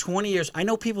this for 20 years. I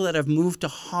know people that have moved to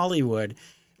Hollywood,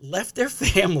 left their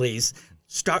families,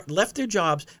 left their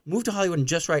jobs, moved to Hollywood and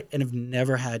just write, and have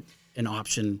never had an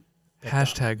option.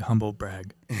 Hashtag humble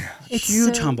brag. It's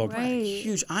Huge so humble brag. right.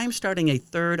 Huge. I'm starting a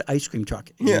third ice cream truck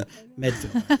in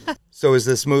Medfield. So is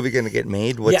this movie going to get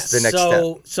made? What's the next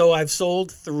step? So I've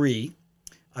sold 3.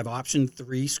 I've optioned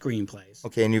 3 screenplays.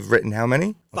 Okay, and you've written how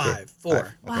many? 5. 4. Okay.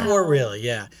 Wow. 4 really,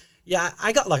 yeah. Yeah,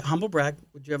 I got like humble brag.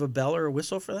 Would you have a bell or a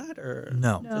whistle for that, or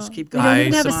No. just keep We don't going?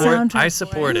 even have a soundtrack I for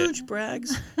support it. Huge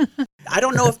brags. I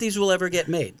don't know if these will ever get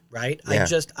made. Right? Yeah.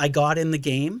 I got in the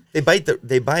game. They buy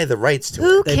the rights to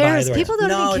Who it. They buy cares? the rights. People don't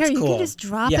No, even care. it's You cool. can just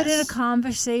drop it in a Yes.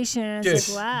 conversation, and it's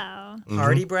Dude. like, wow.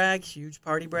 Party brag, huge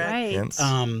party brag. Right.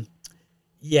 Yep.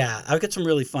 Yeah, I've got some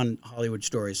really fun Hollywood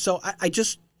stories. So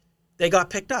they got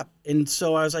picked up. And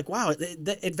so I was like, wow,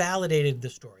 it validated the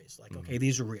stories. Like, okay,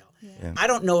 these are real. Yeah. I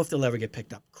don't know if they'll ever get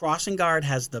picked up. Crossing Guard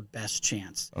has the best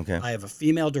chance. Okay. I have a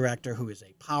female director who is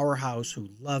a powerhouse, who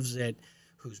loves it,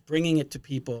 who's bringing it to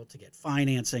people to get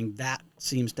financing. That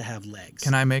seems to have legs.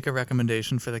 Can I make a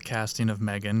recommendation for the casting of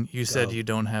Megan? You said you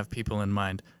don't have people in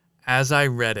mind. As I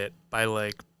read it,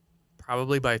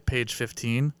 probably by page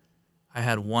 15, I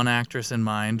had one actress in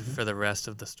mind for the rest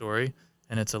of the story,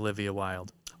 and it's Olivia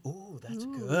Wilde. Ooh, that's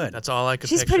good. That's all I could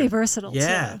She's picture. pretty versatile,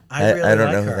 Yeah, too. I really don't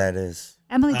like know her. who that is.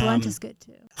 Emily Blunt is good,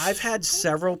 too. I've had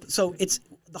several. So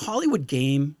the Hollywood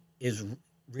game is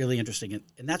really interesting,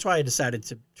 and that's why I decided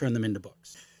to turn them into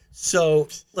books. So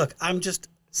look, I'm just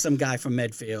some guy from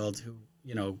Medfield who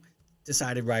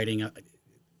decided writing.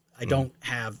 I don't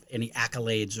have any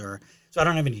accolades, so I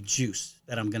don't have any juice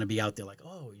that I'm going to be out there like,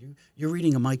 oh, you're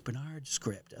reading a Mike Bernard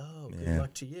script. Oh, good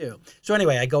luck to you. So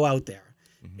anyway, I go out there,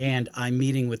 and I'm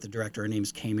meeting with the director. Her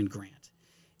name's Cayman Grant,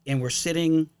 and we're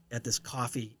sitting at this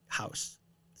coffee house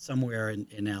somewhere in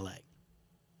LA.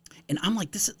 And I'm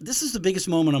like, this is the biggest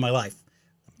moment of my life.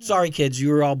 Sorry, kids, you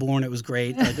were all born. It was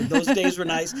great. Those days were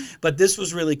nice, but this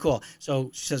was really cool.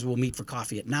 So she says, we'll meet for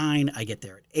coffee at 9. I get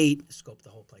there at 8, scope the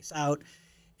whole place out.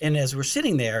 And as we're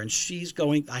sitting there and she's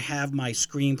going, I have my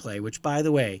screenplay, which, by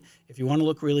the way, if you want to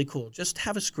look really cool, just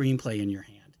have a screenplay in your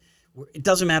hand. It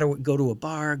doesn't matter, go to a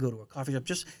bar, go to a coffee shop,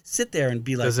 just sit there and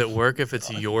be like. Does it work if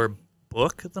it's your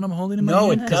book that I'm holding in my No,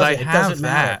 hand? it 'Cause doesn't. I It have doesn't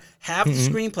matter. that. Have the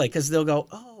screenplay, because they'll go,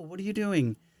 oh, what are you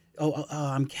doing? Oh,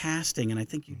 I'm casting, and I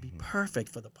think you'd be perfect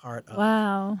for the part of.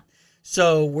 Wow.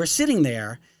 So we're sitting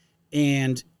there,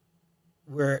 and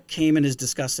Cayman is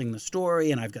discussing the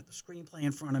story, and I've got the screenplay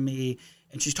in front of me,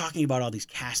 and she's talking about all these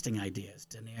casting ideas,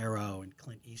 De Niro and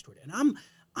Clint Eastwood, and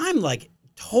I'm like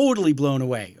totally blown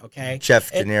away. Okay,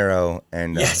 Jeff De Niro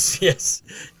and yes,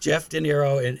 Jeff De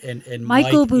Niro and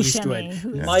Michael Mike Eastwood. Buscemi,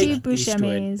 who's Mike Steve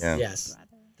Buscemi's Yeah. Yes,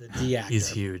 the D actor. He's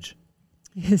huge.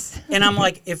 Yes. And I'm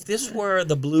like, if this were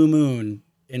the Blue Moon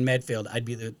in Medfield, I'd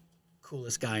be the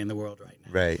coolest guy in the world right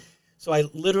now. right. So I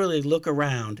literally look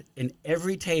around, and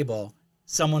every table,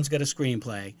 someone's got a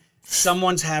screenplay.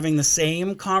 Someone's having the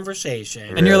same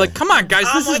conversation. And you're like, come on, guys,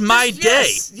 I'm this is like, my day.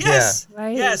 Yes.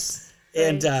 Right. Yes.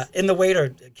 And Right. and the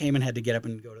waiter came and had to get up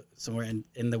and go to somewhere,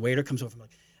 and the waiter comes over and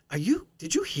I'm like,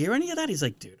 did you hear any of that? He's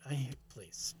like, dude,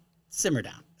 please simmer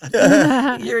down.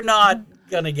 You're not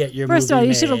gonna get your First of all, movie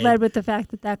you should have made. led with the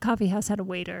fact that coffee house had a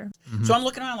waiter. So I'm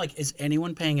looking around like, is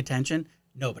anyone paying attention?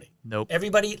 Nobody. Nope.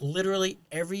 Everybody, literally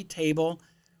every table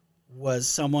was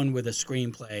someone with a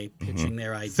screenplay pitching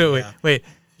their idea. So wait.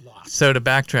 Lost. So to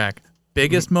backtrack,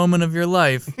 biggest moment of your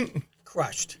life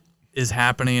Crushed. is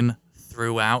happening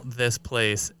throughout this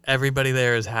place. Everybody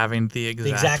there is having the The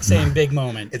exact same big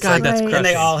moment. It's God, like that's Right. and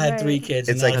they crushing. all had 3 Right. kids.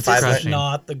 It's and like that's crushing.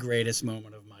 not the greatest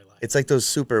moment of my life. it's like those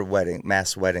super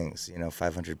mass weddings.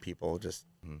 500 people just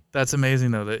That's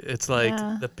amazing, though. That it's like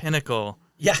Yeah. the pinnacle.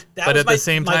 Yeah, that But was at my, the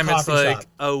same my time, it's coffee like, shop.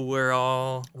 oh, we're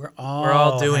all We're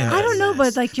doing having I don't know,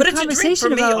 this. but like your But it's a dream conversation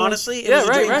for me. about like, Honestly, it Yeah, was a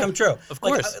right, dream right. come true. Of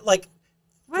Like, course. like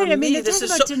right. for I mean, me, they're this talking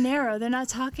is about so. De Niro. They're not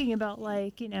talking about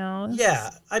like Yeah,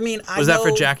 I mean, I Was that for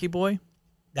know- Jackie Boy?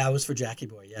 That was for Jackie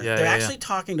Boy. Yeah, Yeah, they're yeah, actually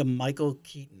talking to Michael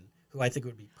Keaton, who I think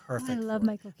would be perfect. I love for it.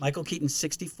 Michael Keaton. Michael Keaton's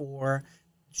 64.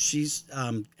 She's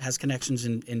has connections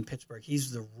in Pittsburgh. He's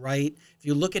the right. If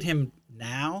you look at him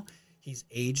now, he's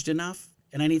aged enough,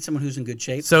 and I need someone who's in good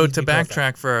shape. So He'd to be perfect.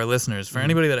 backtrack for our listeners, for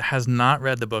anybody that has not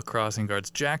read the book Crossing Guards,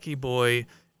 Jackie Boy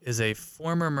is a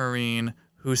former Marine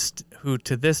who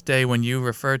to this day, when you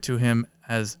refer to him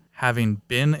as having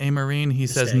been a Marine, he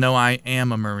says, Mistake. "No, I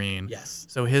am a Marine." Yes.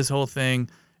 So his whole thing,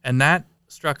 and that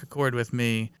struck a chord with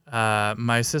me.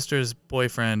 My sister's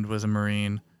boyfriend was a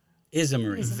Marine. Is a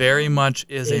Marine. Very much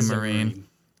is Is a Marine.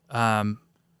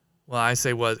 Well, I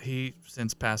say was. He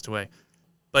since passed away.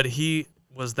 But he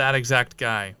was that exact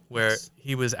guy where Yes.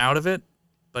 he was out of it,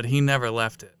 but he never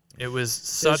left it. It was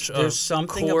such There's a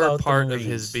something core about the part of Marines.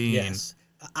 his being Yes.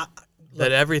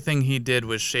 that everything he did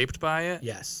was shaped by it.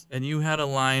 Yes. And you had a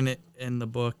line in the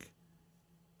book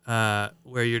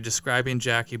where you're describing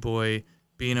Jackie Boy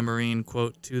being a Marine,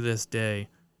 quote, to this day.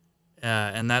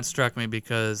 And that struck me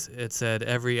because it said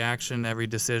every action, every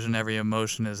decision, every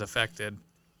emotion is affected.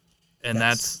 And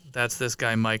Yes. that's this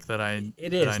guy Mike that I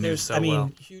It that is. I knew so I mean,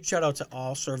 well. huge shout out to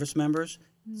all service members.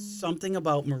 Something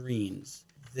about Marines.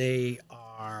 They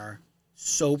are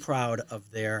so proud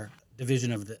of their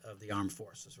division of the armed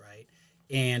forces, right?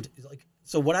 And like,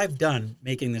 so what I've done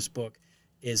making this book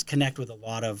is connect with a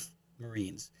lot of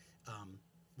Marines.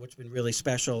 What's been really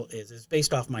special is it's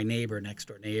based off my next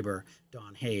door neighbor,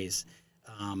 Don Hayes.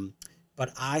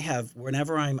 But I have,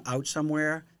 whenever I'm out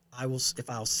somewhere, if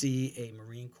I'll see a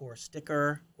Marine Corps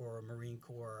sticker or a Marine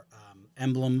Corps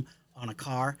emblem on a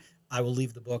car, I will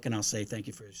leave the book and I'll say thank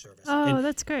you for your service. Oh, And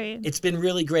that's great. it's been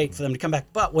really great for them to come back.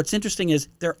 But what's interesting is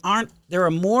there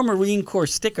are more Marine Corps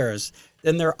stickers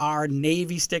than there are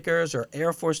Navy stickers or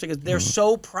Air Force stickers. They're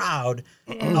so proud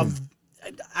of,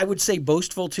 I would say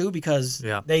boastful too, because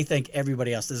Yeah. they think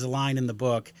everybody else. There's a line in the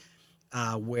book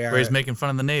where he's making fun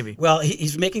of the Navy. well,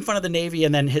 he's making fun of the Navy,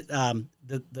 and then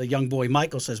the young boy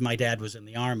Michael says, "My dad was in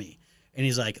the Army," and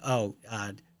he's like, "Oh,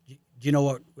 do you know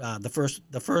what the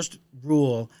first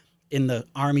rule in the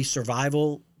Army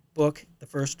survival book? The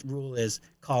first rule is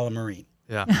call a Marine."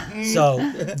 Yeah. So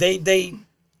they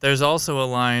There's also a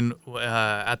line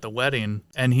at the wedding,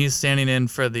 and he's standing in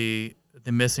for the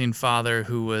missing father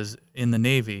who was in the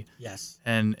Navy. yes.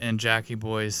 And Jackie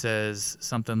Boy says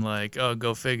something like, "Oh,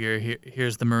 go figure.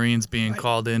 Here's the Marines being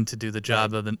called in to do the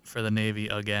job for the Navy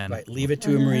again." Right, leave it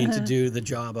to a Marine to do the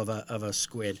job of a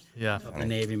squid, Yeah. of a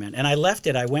Navy man. And I left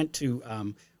it. I went to,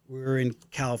 we were in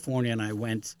California, and I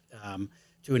went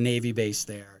to a Navy base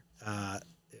there.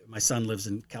 My son lives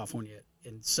in California,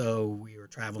 and so we were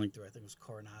traveling through, I think it was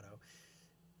Coronado.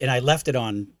 And I left it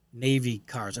on Navy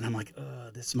cars, and I'm like,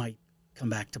 this might come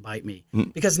back to bite me.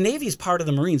 Because Navy is part of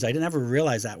the Marines. I didn't ever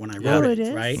realize that when I wrote Oh, it, it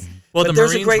is? right? Well, But the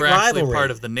there's a Marines great were actually rivalry.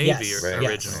 part of the Navy Yes, Right.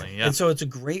 originally. Yeah. And so it's a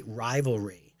great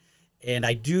rivalry. And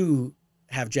I do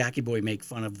have Jackie Boy make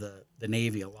fun of the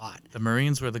Navy a lot. The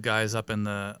Marines were the guys up in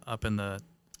the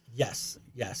Yes,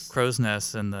 yes. crow's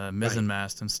nest and the mizzen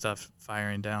mast and stuff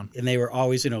firing down. And they were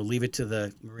always, leave it to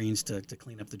the Marines to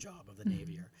clean up the job of the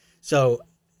Navy. So,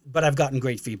 but I've gotten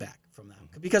great feedback from them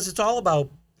because it's all about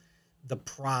the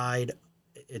pride.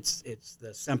 It's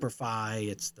the Semper Fi.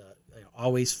 It's the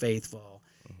always faithful.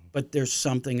 But there's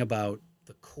something about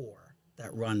the core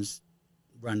that runs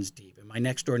deep. And my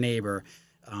next door neighbor,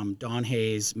 Don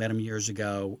Hayes, met him years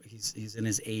ago. He's in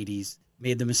his 80s.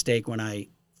 Made the mistake when I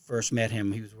first met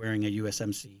him. He was wearing a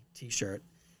USMC T-shirt,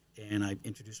 and I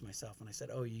introduced myself and I said,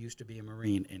 "Oh, you used to be a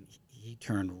Marine," and he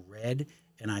turned red,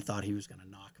 and I thought he was going to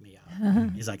knock me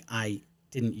out. He's like, "I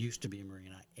didn't used to be a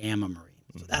Marine. I am a Marine."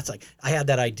 So that's like, I had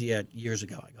that idea years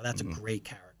ago. I go, "That's a great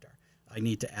character. I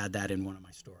need to add that in one of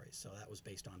my stories." So that was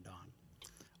based on Don.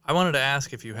 I wanted to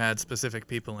ask if you had specific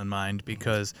people in mind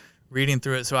because reading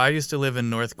through it, so I used to live in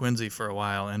North Quincy for a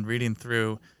while, and reading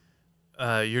through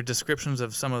your descriptions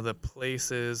of some of the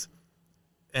places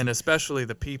and especially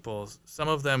the people, some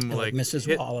of them Yeah, like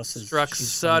Mrs. Wallace struck she's from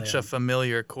such there. a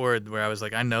familiar chord where I was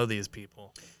like, I know these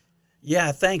people.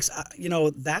 Yeah, thanks.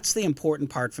 That's the important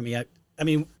part for me. I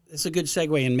mean, it's a good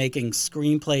segue in making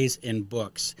screenplays in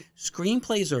books.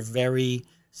 Screenplays are very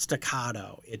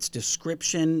staccato. It's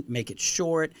description, make it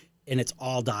short, and it's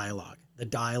all dialogue. The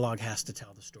dialogue has to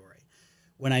tell the story.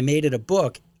 When I made it a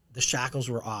book, the shackles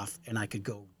were off and I could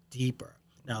go deeper.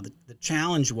 Now, the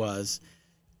challenge was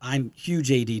I'm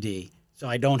huge ADD, So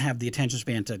I don't have the attention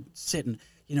span to sit and,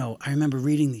 I remember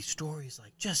reading these stories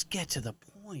like, just get to the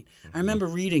point. I remember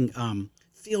reading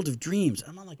Field of Dreams.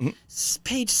 I'm on like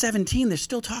page 17. They're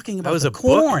still talking about was the a book?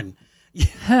 corn.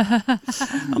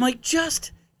 I'm like,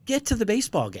 just get to the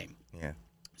baseball game. Yeah.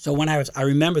 So when I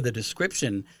remember the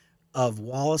description of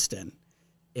Wollaston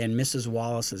and Mrs.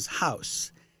 Wallace's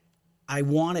house.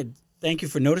 Thank you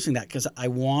for noticing that, because I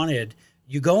wanted,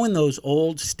 you go in those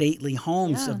old stately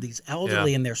homes of these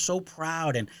elderly and they're so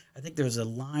proud. And I think there's a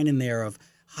line in there of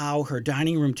how her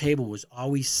dining room table was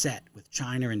always set with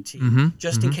china and tea,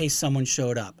 just in case someone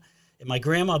showed up. And my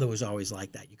grandmother was always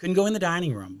like that. You couldn't go in the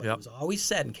dining room, but it was always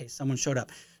set in case someone showed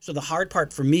up. So the hard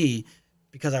part for me,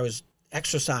 because I was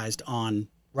exercised on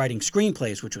writing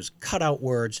screenplays, which was cut out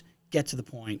words, get to the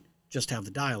point, just have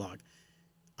the dialogue.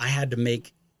 I had to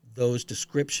make those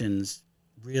descriptions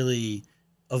really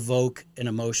evoke an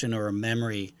emotion or a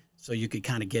memory so you could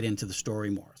kind of get into the story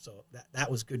more. So that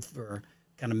was good for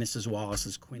kind of Mrs.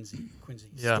 Wallace's Quincy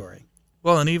story.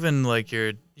 Well, and even like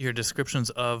your descriptions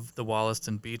of the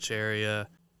Wollaston Beach area.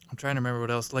 I'm trying to remember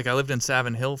what else. Like I lived in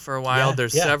Savin Hill for a while.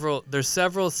 There's several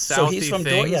Southie so he's from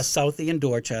things. Southie and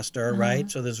Dorchester, right?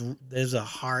 So there's a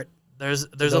heart. There's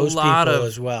those a lot people of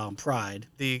as well, pride.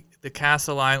 The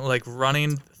Castle Island, like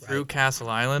running through Castle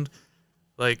Island,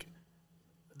 like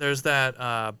there's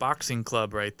that boxing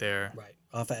club right there. Right,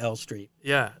 off of L Street.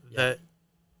 Yeah, that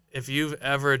if you've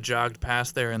ever jogged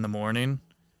past there in the morning,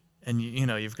 and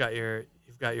you've got your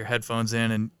headphones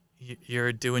in and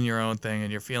you're doing your own thing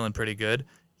and you're feeling pretty good,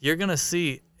 you're gonna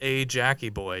see a Jackie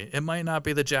boy. It might not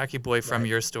be the Jackie boy from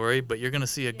your story, but you're gonna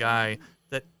see a guy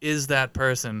that is that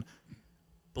person.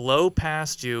 Blow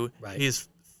past you. Right. He's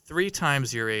 3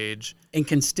 times your age and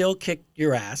can still kick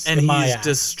your ass. And he's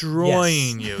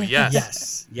destroying you.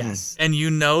 Yes. Yes. And you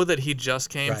know that he just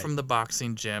came from the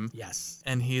boxing gym. Yes.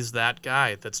 And he's that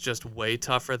guy that's just way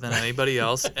tougher than anybody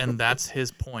else, and that's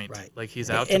his point. Right. Like he's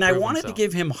out to and prove I wanted himself. to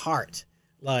give him heart.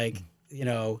 Like,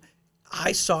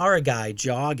 I saw a guy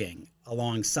jogging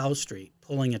along South Street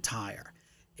pulling a tire.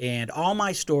 And all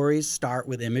my stories start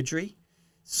with imagery.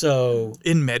 So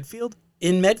in Medfield?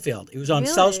 In Medfield. It was on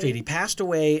South Street. He passed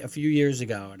away a few years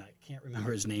ago, and I can't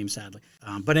remember his name, sadly.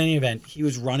 But in any event, he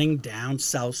was running down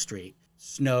South Street,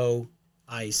 snow,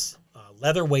 ice,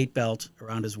 leather weight belt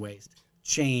around his waist,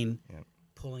 chain,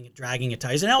 dragging a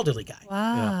tire. He's an elderly guy.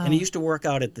 Wow. Yeah. And he used to work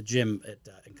out at the gym at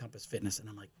Encompass Fitness, and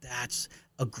I'm like, that's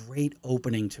a great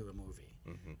opening to a movie.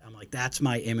 I'm like, that's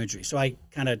my imagery. So I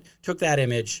kind of took that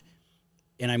image,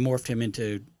 and I morphed him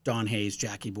into Don Hayes,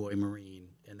 Jackie Boy Marine,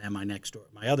 and then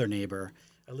my other neighbor,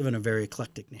 I live in a very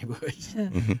eclectic neighborhood,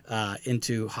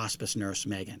 into hospice nurse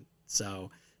Megan.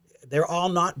 So they're all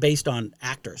not based on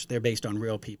actors; they're based on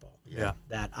real people. Yeah,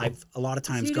 that I've a lot of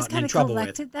times gotten in just trouble kind of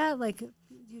with. collected that, like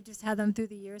you just had them through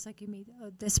the years, like you meet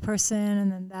this person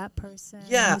and then that person.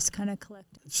 Yeah, and just kind of collect.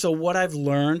 So what I've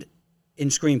learned in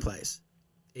screenplays,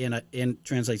 in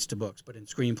translates to books, but in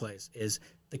screenplays is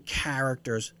the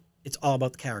characters. It's all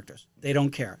about the characters. They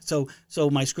don't care. So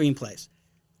my screenplays.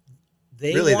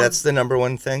 That's the number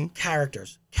one thing?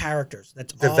 Characters.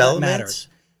 That's all that matters.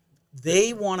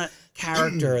 They want a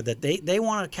character they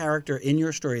want a character in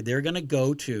your story. They're going to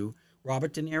go to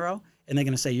Robert De Niro and they're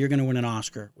going to say, you're going to win an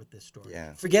Oscar with this story.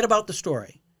 Yeah. Forget about the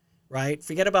story, right?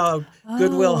 Forget about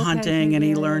Good Will Hunting and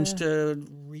he learns to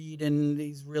read and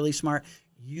he's really smart.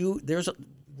 There's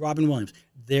Robin Williams.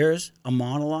 There's a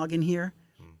monologue in here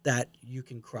that you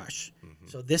can crush.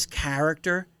 So this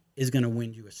character is going to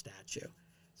win you a statue.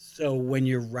 So when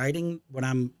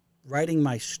I'm writing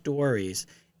my stories,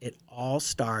 it all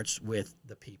starts with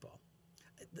the people.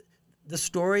 The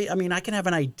story, I mean, I can have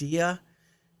an idea,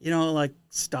 like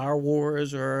Star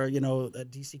Wars or, a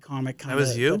DC comic kind of. That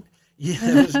was you? Yeah,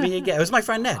 it was me again. It was my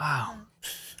friend Ned. Wow.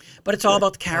 But it's all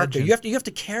about the character. You have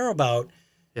to care about,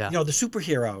 the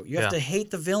superhero. You have to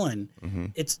hate the villain.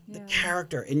 It's the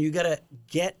character, and you got to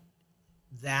get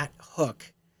that hook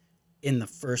in the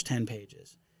first 10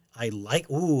 pages. I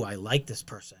like this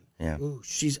person. Yeah. Ooh,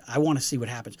 I want to see what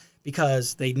happens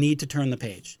because they need to turn the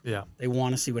page. Yeah. They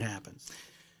want to see what happens.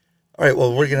 All right,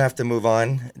 well, we're going to have to move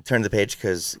on, turn the page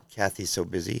because Kathy's so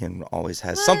busy and always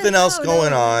has something else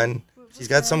going on. She's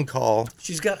got some call.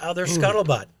 She's got other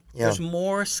scuttlebutt. Yeah. There's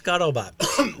more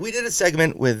scuttlebutt. We did a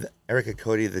segment with Erica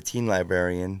Cody, the teen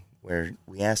librarian, where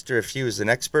we asked her if she was an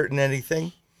expert in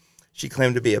anything. She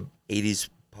claimed to be a 80s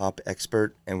pop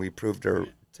expert, and we proved her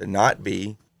to not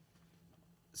be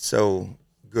so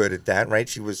good at that, right?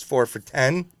 She was 4 for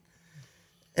 10.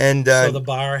 And so the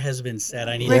bar has been set.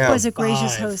 I need Rick was a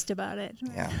gracious host about it.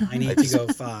 Yeah. I need to go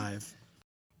 5.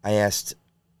 I asked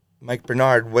Mike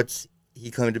Bernard what's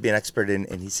he claimed to be an expert in,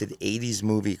 and he said 80s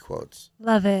movie quotes.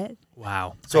 Love it.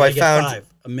 Wow. So I gotta get found 5,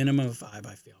 a minimum of 5.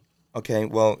 I feel. Okay,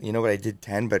 well, you know what? I did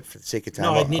 10, but for the sake of time,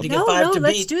 No, I need to get 5 to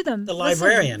let's beat do them. the Listen.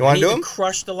 librarian. You wanna I need do to 'em?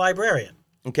 crush the librarian.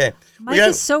 Okay. Mike We're gonna-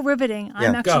 is so riveting. Yeah.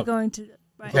 I'm actually Go. going to.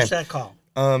 Right. Push that call.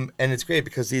 And it's great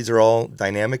because these are all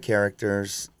dynamic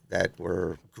characters that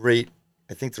were great.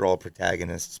 I think they're all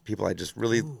protagonists. People I just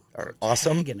really are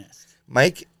awesome. Protagonist.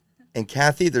 Mike and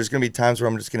Kathy, there's going to be times where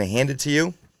I'm just going to hand it to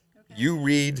you. You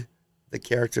read the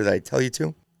character that I tell you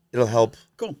to. It'll help.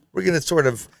 Cool. We're going to sort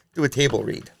of do a table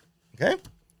read. Okay?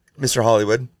 Mr.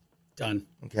 Hollywood. Done.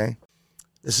 Okay.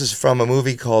 This is from a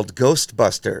movie called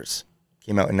Ghostbusters.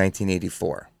 Came out in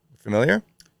 1984. Familiar?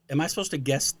 Am I supposed to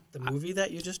guess the movie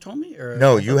that you just told me? Or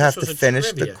No, I thought you this have was to a finish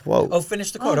the trivia. quote. Oh,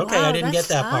 finish the quote. Oh, Okay, wow, I didn't that's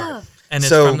get that part. tough. And it's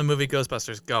So- from the movie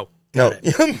Ghostbusters. Go. No.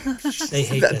 They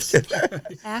hate That's this.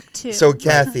 good. Act 2. So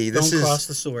Kathy, this Don't is cross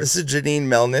the sword. this is Janine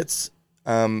Melnitz,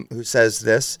 who says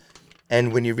this.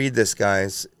 And when you read this,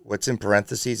 guys, what's in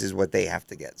parentheses is what they have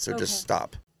to get. So just Okay.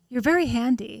 stop. You're very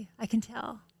handy, I can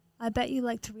tell. I bet you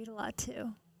like to read a lot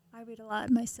too. I read a lot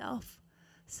myself.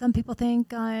 Some people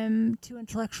think I'm too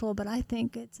intellectual, but I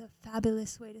think it's a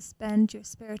fabulous way to spend your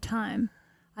spare time.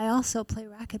 I also play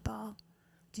racquetball.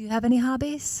 Do you have any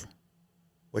hobbies?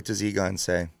 What does Egon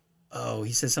say? Oh,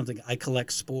 he says something. I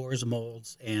collect spores,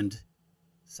 molds, and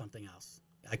something else.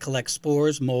 I collect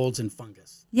spores, molds, and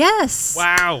fungus. Yes.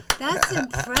 Wow. That's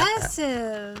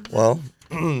impressive. Well,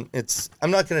 I'm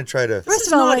not going to try to. First This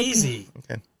of all, not like, easy.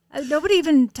 Okay. Nobody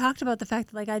even talked about the fact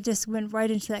that like I just went right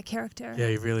into that character. Yeah,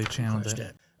 you really channeled Crushed it.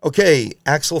 it. Okay,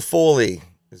 Axel Foley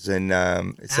is in.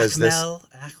 It says this.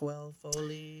 Achwell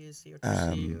Foley is here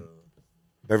to see you.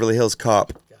 Beverly Hills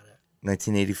Cop, Got it.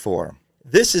 1984.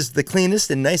 This is the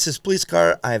cleanest and nicest police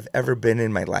car I've ever been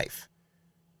in my life.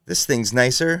 This thing's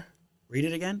nicer. Read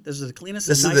it again. This is the cleanest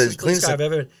This and is the nicest police cleanest- car I've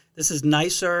ever. This is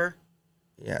nicer.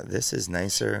 Yeah, this is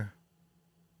nicer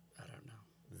I don't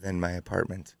know. than my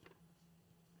apartment.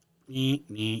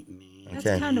 That's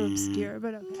Okay. kind of obscure,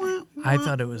 but okay. I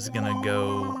thought it was gonna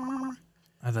go.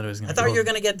 I thought it was gonna. I thought go. you were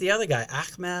gonna get the other guy,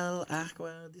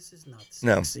 Achwell. This is not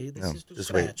No, sexy. This no, is too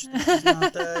just wait. scratched. This is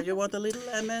not, you want a little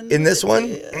lemon? In this one,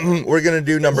 we're going to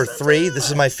do number 3. This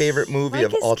is my favorite movie Mike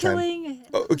of is all time. killing.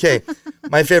 Oh, okay,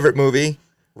 my favorite movie,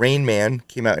 Rain Man,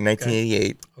 came out in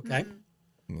 1988. Okay.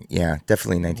 Yeah,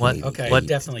 definitely 1988. Okay. What-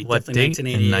 definitely. what definitely date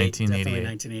in 1988. 1988? Definitely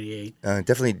 1988.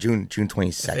 Definitely June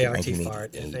 22nd, FART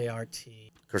fart. 1988. FART.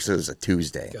 Of course, it was a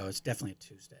Tuesday. Go. It's definitely a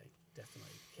Tuesday.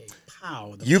 Definitely. Okay.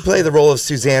 Pow. You play the role of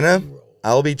Susanna.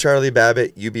 I'll be Charlie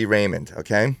Babbitt. You be Raymond.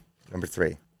 Okay. Number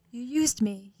 3. You used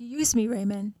me. You used me,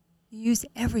 Raymond. You used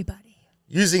everybody.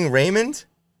 Using Raymond.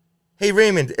 Hey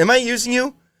Raymond, am I using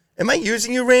you? Am I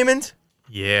using you, Raymond?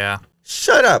 Yeah.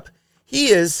 Shut up. He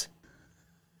is.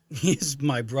 He's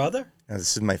my brother. Now,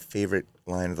 this is my favorite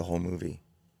line of the whole movie.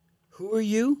 Who are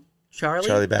you, Charlie?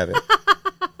 Charlie Babbitt.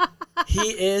 He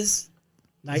is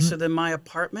nicer than my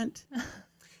apartment.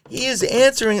 He is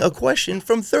answering a question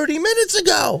from 30 minutes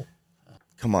ago.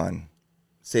 Come on.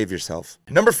 Save yourself.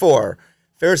 Number 4,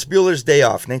 Ferris Bueller's Day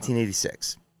Off,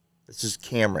 1986. This is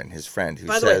Cameron, his friend, who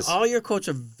By the way, says... all your quotes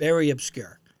are very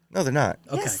obscure. No, they're not.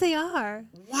 Okay. Yes, they are.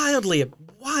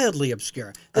 Wildly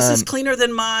obscure. This is cleaner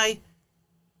than my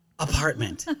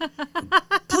apartment.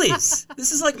 Please.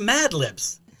 This is like Mad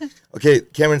Libs. Okay,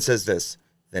 Cameron says this.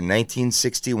 The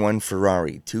 1961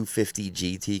 Ferrari 250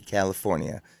 GT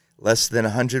California. Less than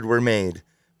 100 were made.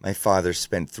 My father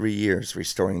spent 3 years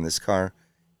restoring this car.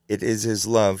 It is his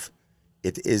love.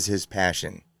 It is his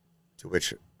passion. To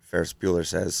which Ferris Bueller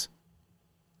says,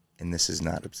 and this is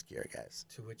not obscure, guys.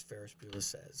 To which Ferris Bueller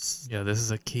says, Yeah, this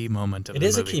is a key moment of it the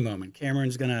is movie. a key moment.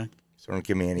 Cameron's going to, So don't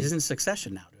give me any. he's in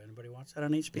Succession now. Did anybody watch that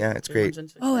on HBO? Yeah, it's Everyone's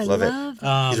great. in Oh, I Succession? Love it.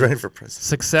 love. He's running for president.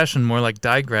 Succession, more like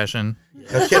digression.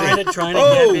 No kidding. Trying to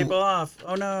Oh! get people off.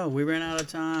 Oh no, we ran out of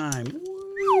time.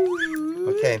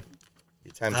 Okay.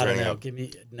 Your time's I don't running know.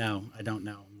 out. No, I don't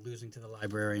know. I'm losing to the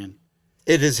librarian.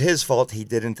 It is his fault he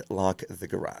didn't lock the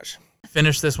garage.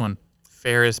 Finish this one.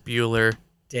 Ferris Bueller.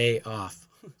 Day off.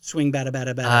 Swing, bada,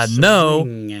 bada, bada. No.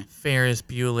 swing. Ferris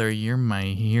Bueller, you're my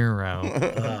hero.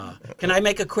 Can I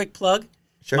make a quick plug?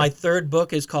 Sure. My third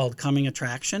book is called Coming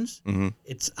Attractions. Mm-hmm.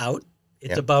 It's out.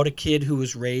 It's Yeah. about a kid who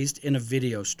was raised in a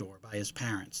video store by his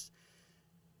parents.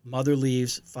 Mother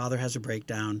leaves, father has a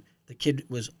breakdown. The kid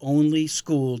was only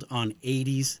schooled on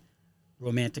 80s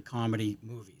romantic comedy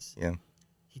movies. Yeah.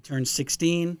 He turns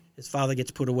 16, his father gets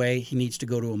put away, he needs to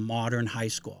go to a modern high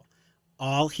school.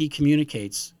 All he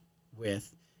communicates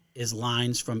with is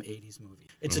lines from 80s movies.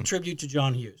 It's a tribute to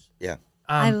John Hughes. Yeah.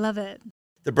 I love it.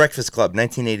 The Breakfast Club,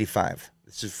 1985.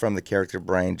 This is from the character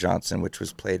Brian Johnson, which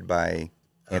was played by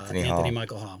Anthony Hall.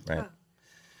 Michael Hall. Right.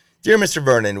 Dear Mr.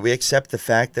 Vernon, we accept the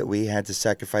fact that we had to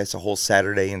sacrifice a whole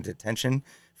Saturday in detention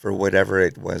for whatever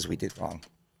it was we did wrong.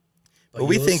 But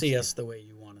we think see us the way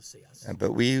you want to see us.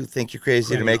 But we think you're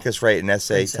crazy Criminal. to make us write an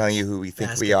essay Princess. telling you who we think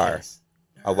Basket we are. case.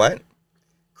 A what?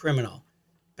 Criminal.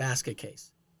 Basket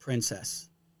case. Princess.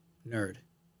 Nerd.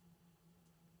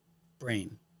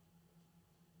 Brain.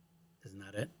 Isn't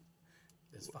that it?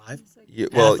 There's 5?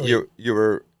 Well,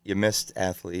 you missed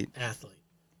athlete. Athlete.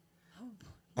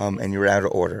 And you were out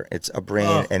of order. It's a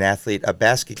brain, an athlete, a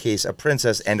basket case, a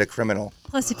princess, and a criminal.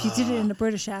 Plus, if you did it in a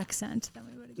British accent, then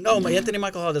we would have. No, Anthony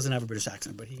Michael Hall doesn't have a British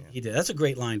accent, but he did. That's a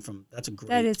great line from. That's a great.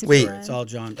 That is a Wait. good It's line. all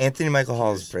John. Anthony Michael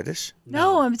Hall is British?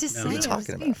 No, I'm just No. saying. What I are you was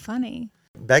talking being about? funny.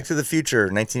 Back to the Future,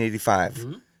 1985.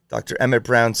 Mm-hmm. Dr. Emmett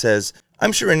Brown says,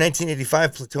 I'm sure in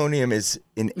 1985 plutonium is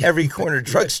in every corner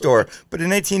drugstore, but in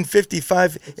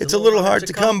 1955 it's a little hard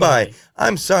to come by.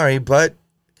 I'm sorry, but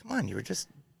come on, you were just...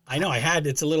 I know I had.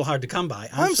 It's a little hard to come by.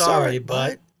 I'm sorry,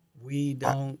 but we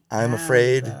don't. I'm have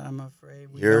afraid that. I'm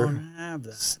afraid we you're don't have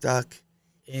that. stuck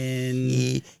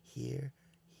In here.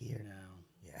 no.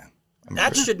 Yeah.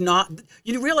 That should not.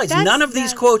 You realize That's- none of these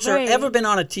that's quotes right. are ever been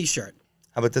on a T-shirt.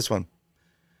 How about this one?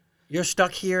 You're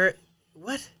stuck here.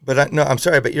 What? But no, I'm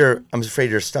sorry, but I'm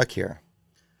afraid you're stuck here.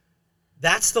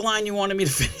 That's the line you wanted me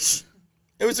to finish.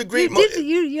 It was a great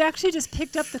You actually just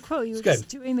picked up the quote. You were good. just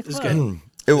doing the It's quote. good.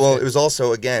 It was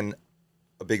also, again,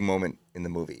 a big moment in the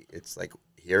movie. It's like,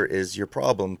 here is your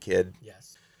problem, kid.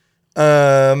 Yes.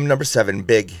 Number 7,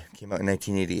 Big, came out in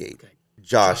 1988. Okay.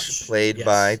 Josh, played yes.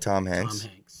 by Tom Hanks. Tom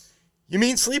Hanks. You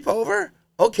mean sleepover?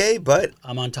 Okay, but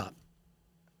I'm on top.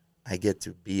 I get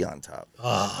to be on top.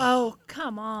 Oh,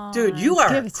 come on. Dude, you are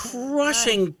Give a it to me.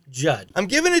 crushing Judd. I'm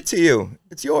giving it to you.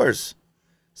 It's yours.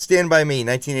 Stand By Me,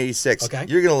 1986. Okay.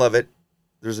 You're going to love it.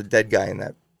 There's a dead guy in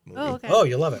that movie. Oh, okay. Oh,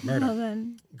 you love it. Murder. Well,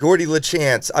 then. Gordy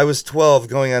LaChance. I was 12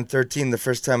 going on 13 the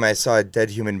first time I saw a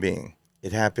dead human being.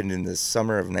 It happened in the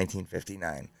summer of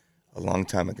 1959, a long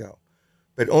time ago.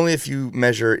 But only if you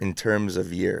measure in terms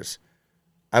of years.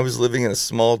 I was living in a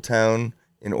small town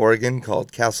in Oregon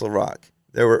called Castle Rock.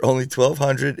 There were only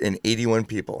 1,281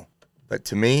 people. But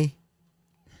to me,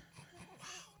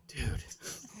 Dude.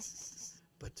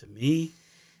 But to me,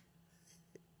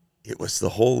 it was the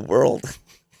whole world.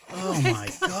 oh my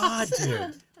God,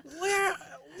 dude. Where?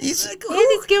 He's, And it's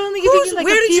only giving you like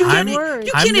where a did you few get me? words.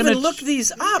 You I'm can't even gonna look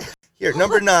these up. here,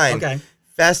 number 9. Okay.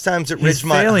 Fast Times at He's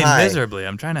Ridgemont failing High. miserably.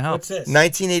 I'm trying to help. What's this?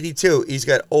 1982. He's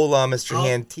got Ola Mr. Oh,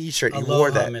 Hand t-shirt. You Aloha,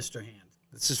 wore that. Mr. Hand.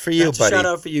 This is for you, That's buddy. a shout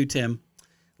out for you, Tim.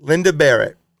 Linda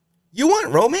Barrett. You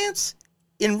want romance?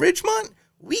 In Ridgemont,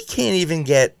 we can't even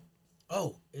get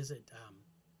Oh, is it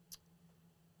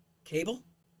cable?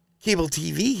 cable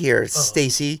TV here,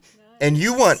 Stacy. And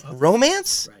you want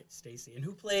romance? Right, Stacy. And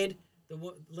who played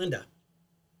Linda?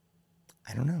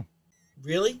 I don't know.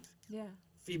 Really? Yeah.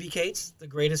 Phoebe Cates, the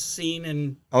greatest scene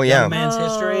in Oh, yeah. young man's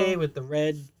history with the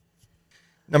red.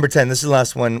 Number 10. This is the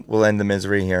last one. We'll end the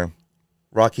misery here.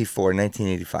 Rocky IV,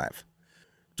 1985.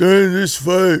 During this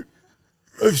fight,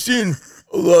 I've seen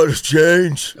a lot of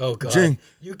change. Oh God! Change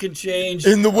You can change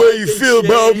in the way you can feel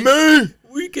about change. me,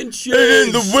 We can change. and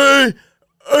in the way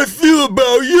I feel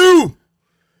about you.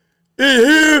 And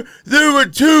here, there were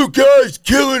 2 guys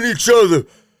killing each other.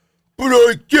 But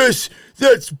I guess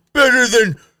that's better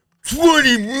than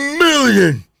 20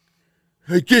 million.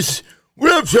 I guess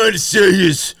what I'm trying to say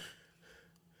is,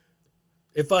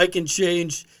 If I can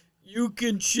change, you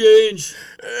can change.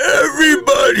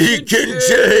 everybody can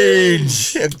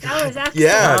change. That was excellent.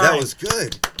 Yeah, that was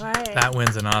good. Right. That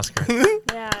wins an Oscar.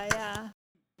 Yeah.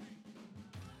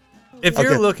 If Okay.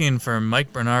 you're looking for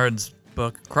Mike Bernard's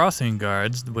book Crossing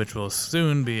Guards, which will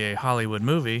soon be a Hollywood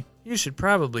movie, you should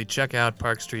probably check out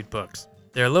Park Street Books.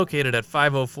 They're located at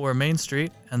 504 Main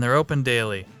Street, and they're open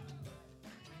daily.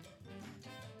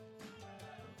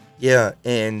 Yeah,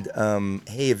 and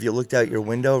hey, if you looked out your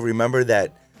window, remember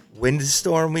that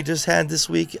windstorm we just had this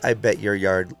week? I bet your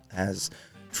yard has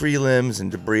tree limbs and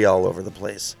debris all over the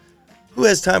place. Who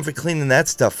has time for cleaning that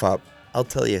stuff up? I'll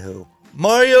tell you who.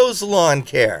 Mario's Lawn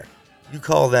Care. You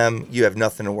call them, you have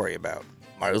nothing to worry about.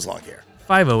 Mario's Lawn Care.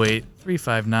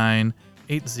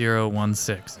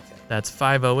 508-359-8016. That's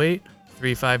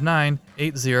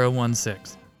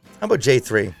 508-359-8016. How about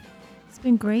J3? It's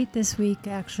been great this week,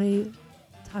 actually,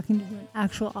 talking to an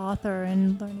actual author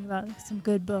and learning about some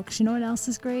good books. You know what else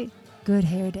is great? Good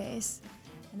hair days.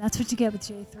 And that's what you get with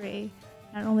J3.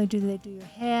 Not only do they do your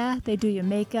hair, they do your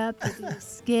makeup, they do your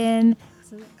skin.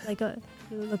 So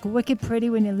you look wicked pretty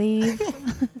when you leave.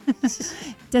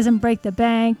 Doesn't break the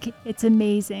bank. It's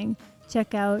amazing.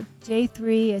 Check out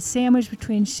J3, a sandwich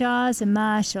between Shaw's and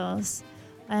Marshall's.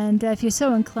 And if you're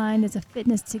so inclined, there's a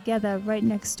Fitness Together right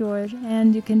next door,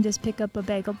 and you can just pick up a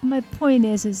bagel. My point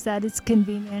is that it's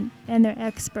convenient, and they're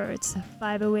experts.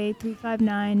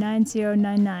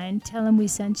 508-359-9099. Tell them we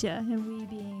sent you, and we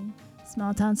being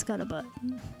Small Town Scuttlebutt.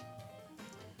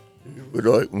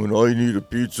 When I need a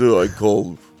pizza, I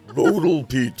call Rodal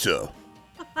Pizza.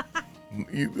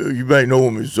 You might know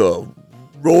him as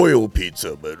Royal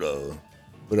Pizza, but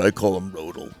I call him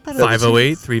Rodal.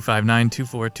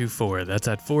 508-359-2424. That's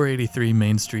at 483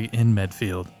 Main Street in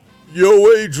Medfield.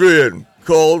 Yo, Adrian,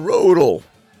 call Rodal.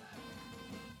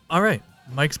 All right.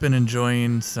 Mike's been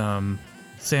enjoying some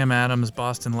Sam Adams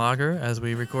Boston Lager as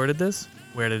we recorded this.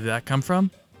 Where did that come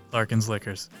from? Larkin's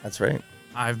Liquors. That's right.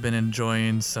 I've been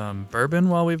enjoying some bourbon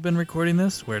while we've been recording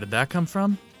this. Where did that come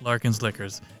from? Larkin's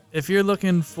Liquors. If you're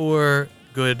looking for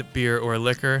good beer or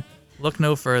liquor, look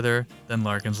no further than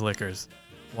Larkin's Liquors.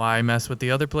 Why mess with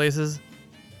the other places?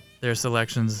 Their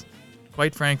selection's,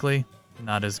 quite frankly,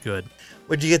 not as good.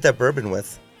 What'd you get that bourbon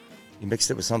with? You mixed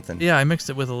it with something. Yeah, I mixed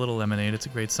it with a little lemonade. It's a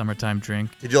great summertime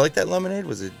drink. Did you like that lemonade?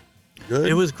 Was it good?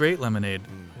 It was great lemonade.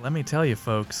 Let me tell you,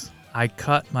 folks, I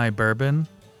cut my bourbon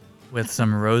with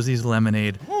some Rosie's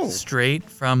lemonade straight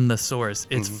from the source.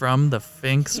 It's from the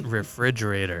Fink's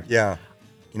refrigerator. Yeah.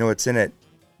 You know what's in it?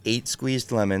 8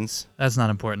 squeezed lemons. That's not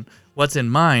important. What's in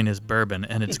mine is bourbon,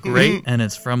 and it's great, and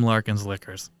it's from Larkin's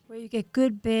Liquors. Where you get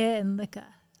good beer and liquor.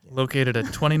 Located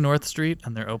at 20 North Street,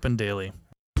 and they're open daily.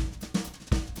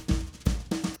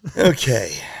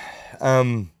 Okay.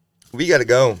 We got to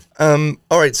go. All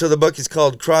right, so the book is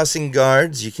called Crossing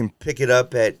Guards. You can pick it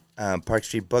up at Park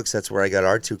Street Books. That's where I got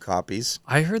our 2 copies.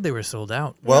 I heard they were sold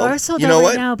out. Well, they are sold you out know right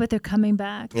what? now, but they're coming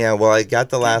back. Yeah, well, I got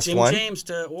the last Jim one. James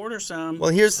to order some. Well,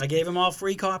 here's... I gave him all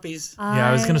free copies. Yeah,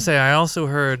 I was going to say, I also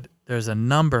heard there's a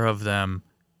number of them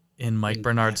in Mike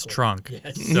Bernard's trunk.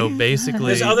 Yes. So basically...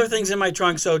 There's other things in my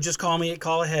trunk, so just call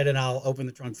ahead, and I'll open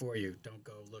the trunk for you. Don't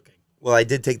go looking. Well, I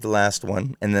did take the last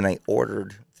one, and then I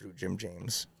ordered through Jim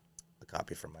James a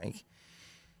copy for Mike.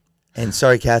 And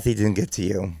sorry, Kathy, didn't get to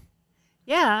you.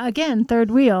 Yeah, again, third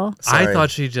wheel. Sorry. I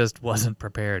thought she just wasn't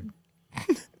prepared.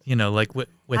 You know, like with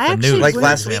I the actually news, Like for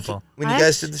last example. week when you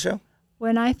guys did the show?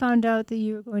 When I found out that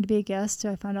you were going to be a guest,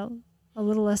 I found out a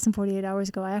little less than 48 hours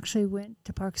ago. I actually went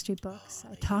to Park Street Books.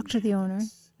 I talked to the owner.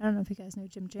 I don't know if you guys know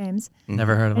Jim James.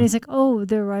 Never heard of And him. he's like, oh,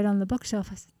 they're right on the bookshelf.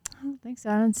 I said, I don't think so.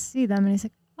 I don't see them. And he's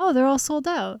like, oh, they're all sold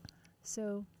out.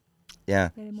 So Yeah.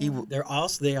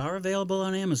 They are available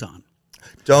on Amazon.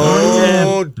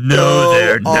 Don't. No,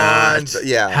 they're on- not.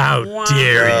 Yeah. How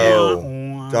dare you?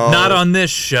 Don't. Not on this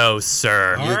show,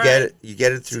 sir. All You right. get it. You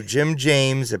get it through Jim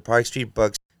James at Park Street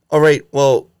Books. All right.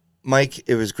 Well, Mike,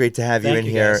 it was great to have you Thank in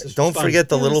you, here. guys. This was Don't fun. forget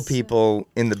the It little was, people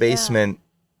in the basement.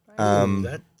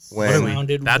 That's when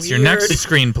sounded That's your weird. next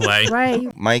screenplay.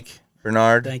 right. Mike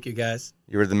Bernard, Thank you, guys.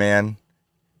 you were the man.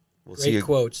 We'll see Great you.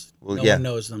 quotes. Well, no yeah. one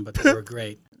knows them, but they were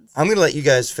great. I'm gonna let you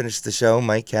guys finish the show,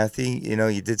 Mike, Kathy. You know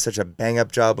you did such a bang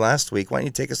up job last week. Why don't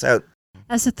you take us out?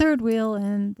 As a third wheel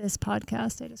in this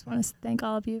podcast, I just want to thank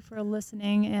all of you for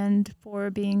listening and for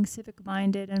being civic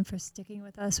minded and for sticking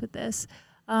with us with this.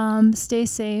 Stay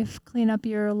safe, clean up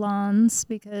your lawns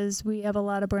because we have a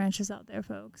lot of branches out there,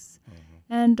 folks.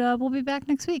 And we'll be back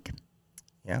next week.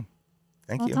 Yeah.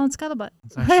 Thank Small you. Town Scuttlebutt.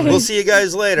 We'll see you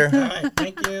guys later. All right.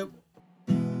 Thank you.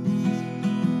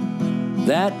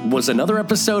 That was another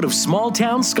episode of Small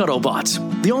Town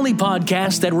Scuttlebutt, the only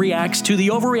podcast that reacts to the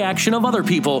overreaction of other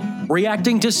people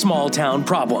reacting to small town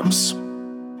problems.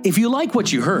 If you like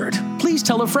what you heard, please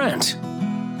tell a friend.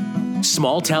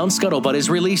 Small Town Scuttlebutt is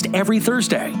released every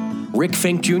Thursday. Rick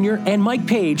Fink Jr. and Mike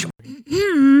Page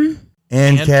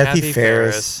And Kathy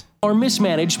Ferris. are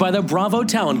mismanaged by the Bravo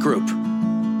Talent Group.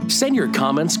 Send your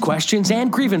comments, questions,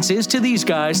 and grievances to these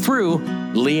guys through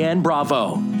Leanne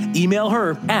Bravo. Email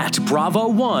her at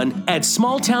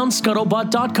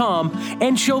bravo1@smalltownscuttlebutt.com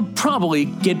and she'll probably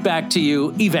get back to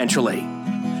you eventually.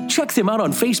 Check them out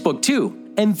on Facebook too,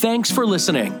 and thanks for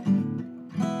listening.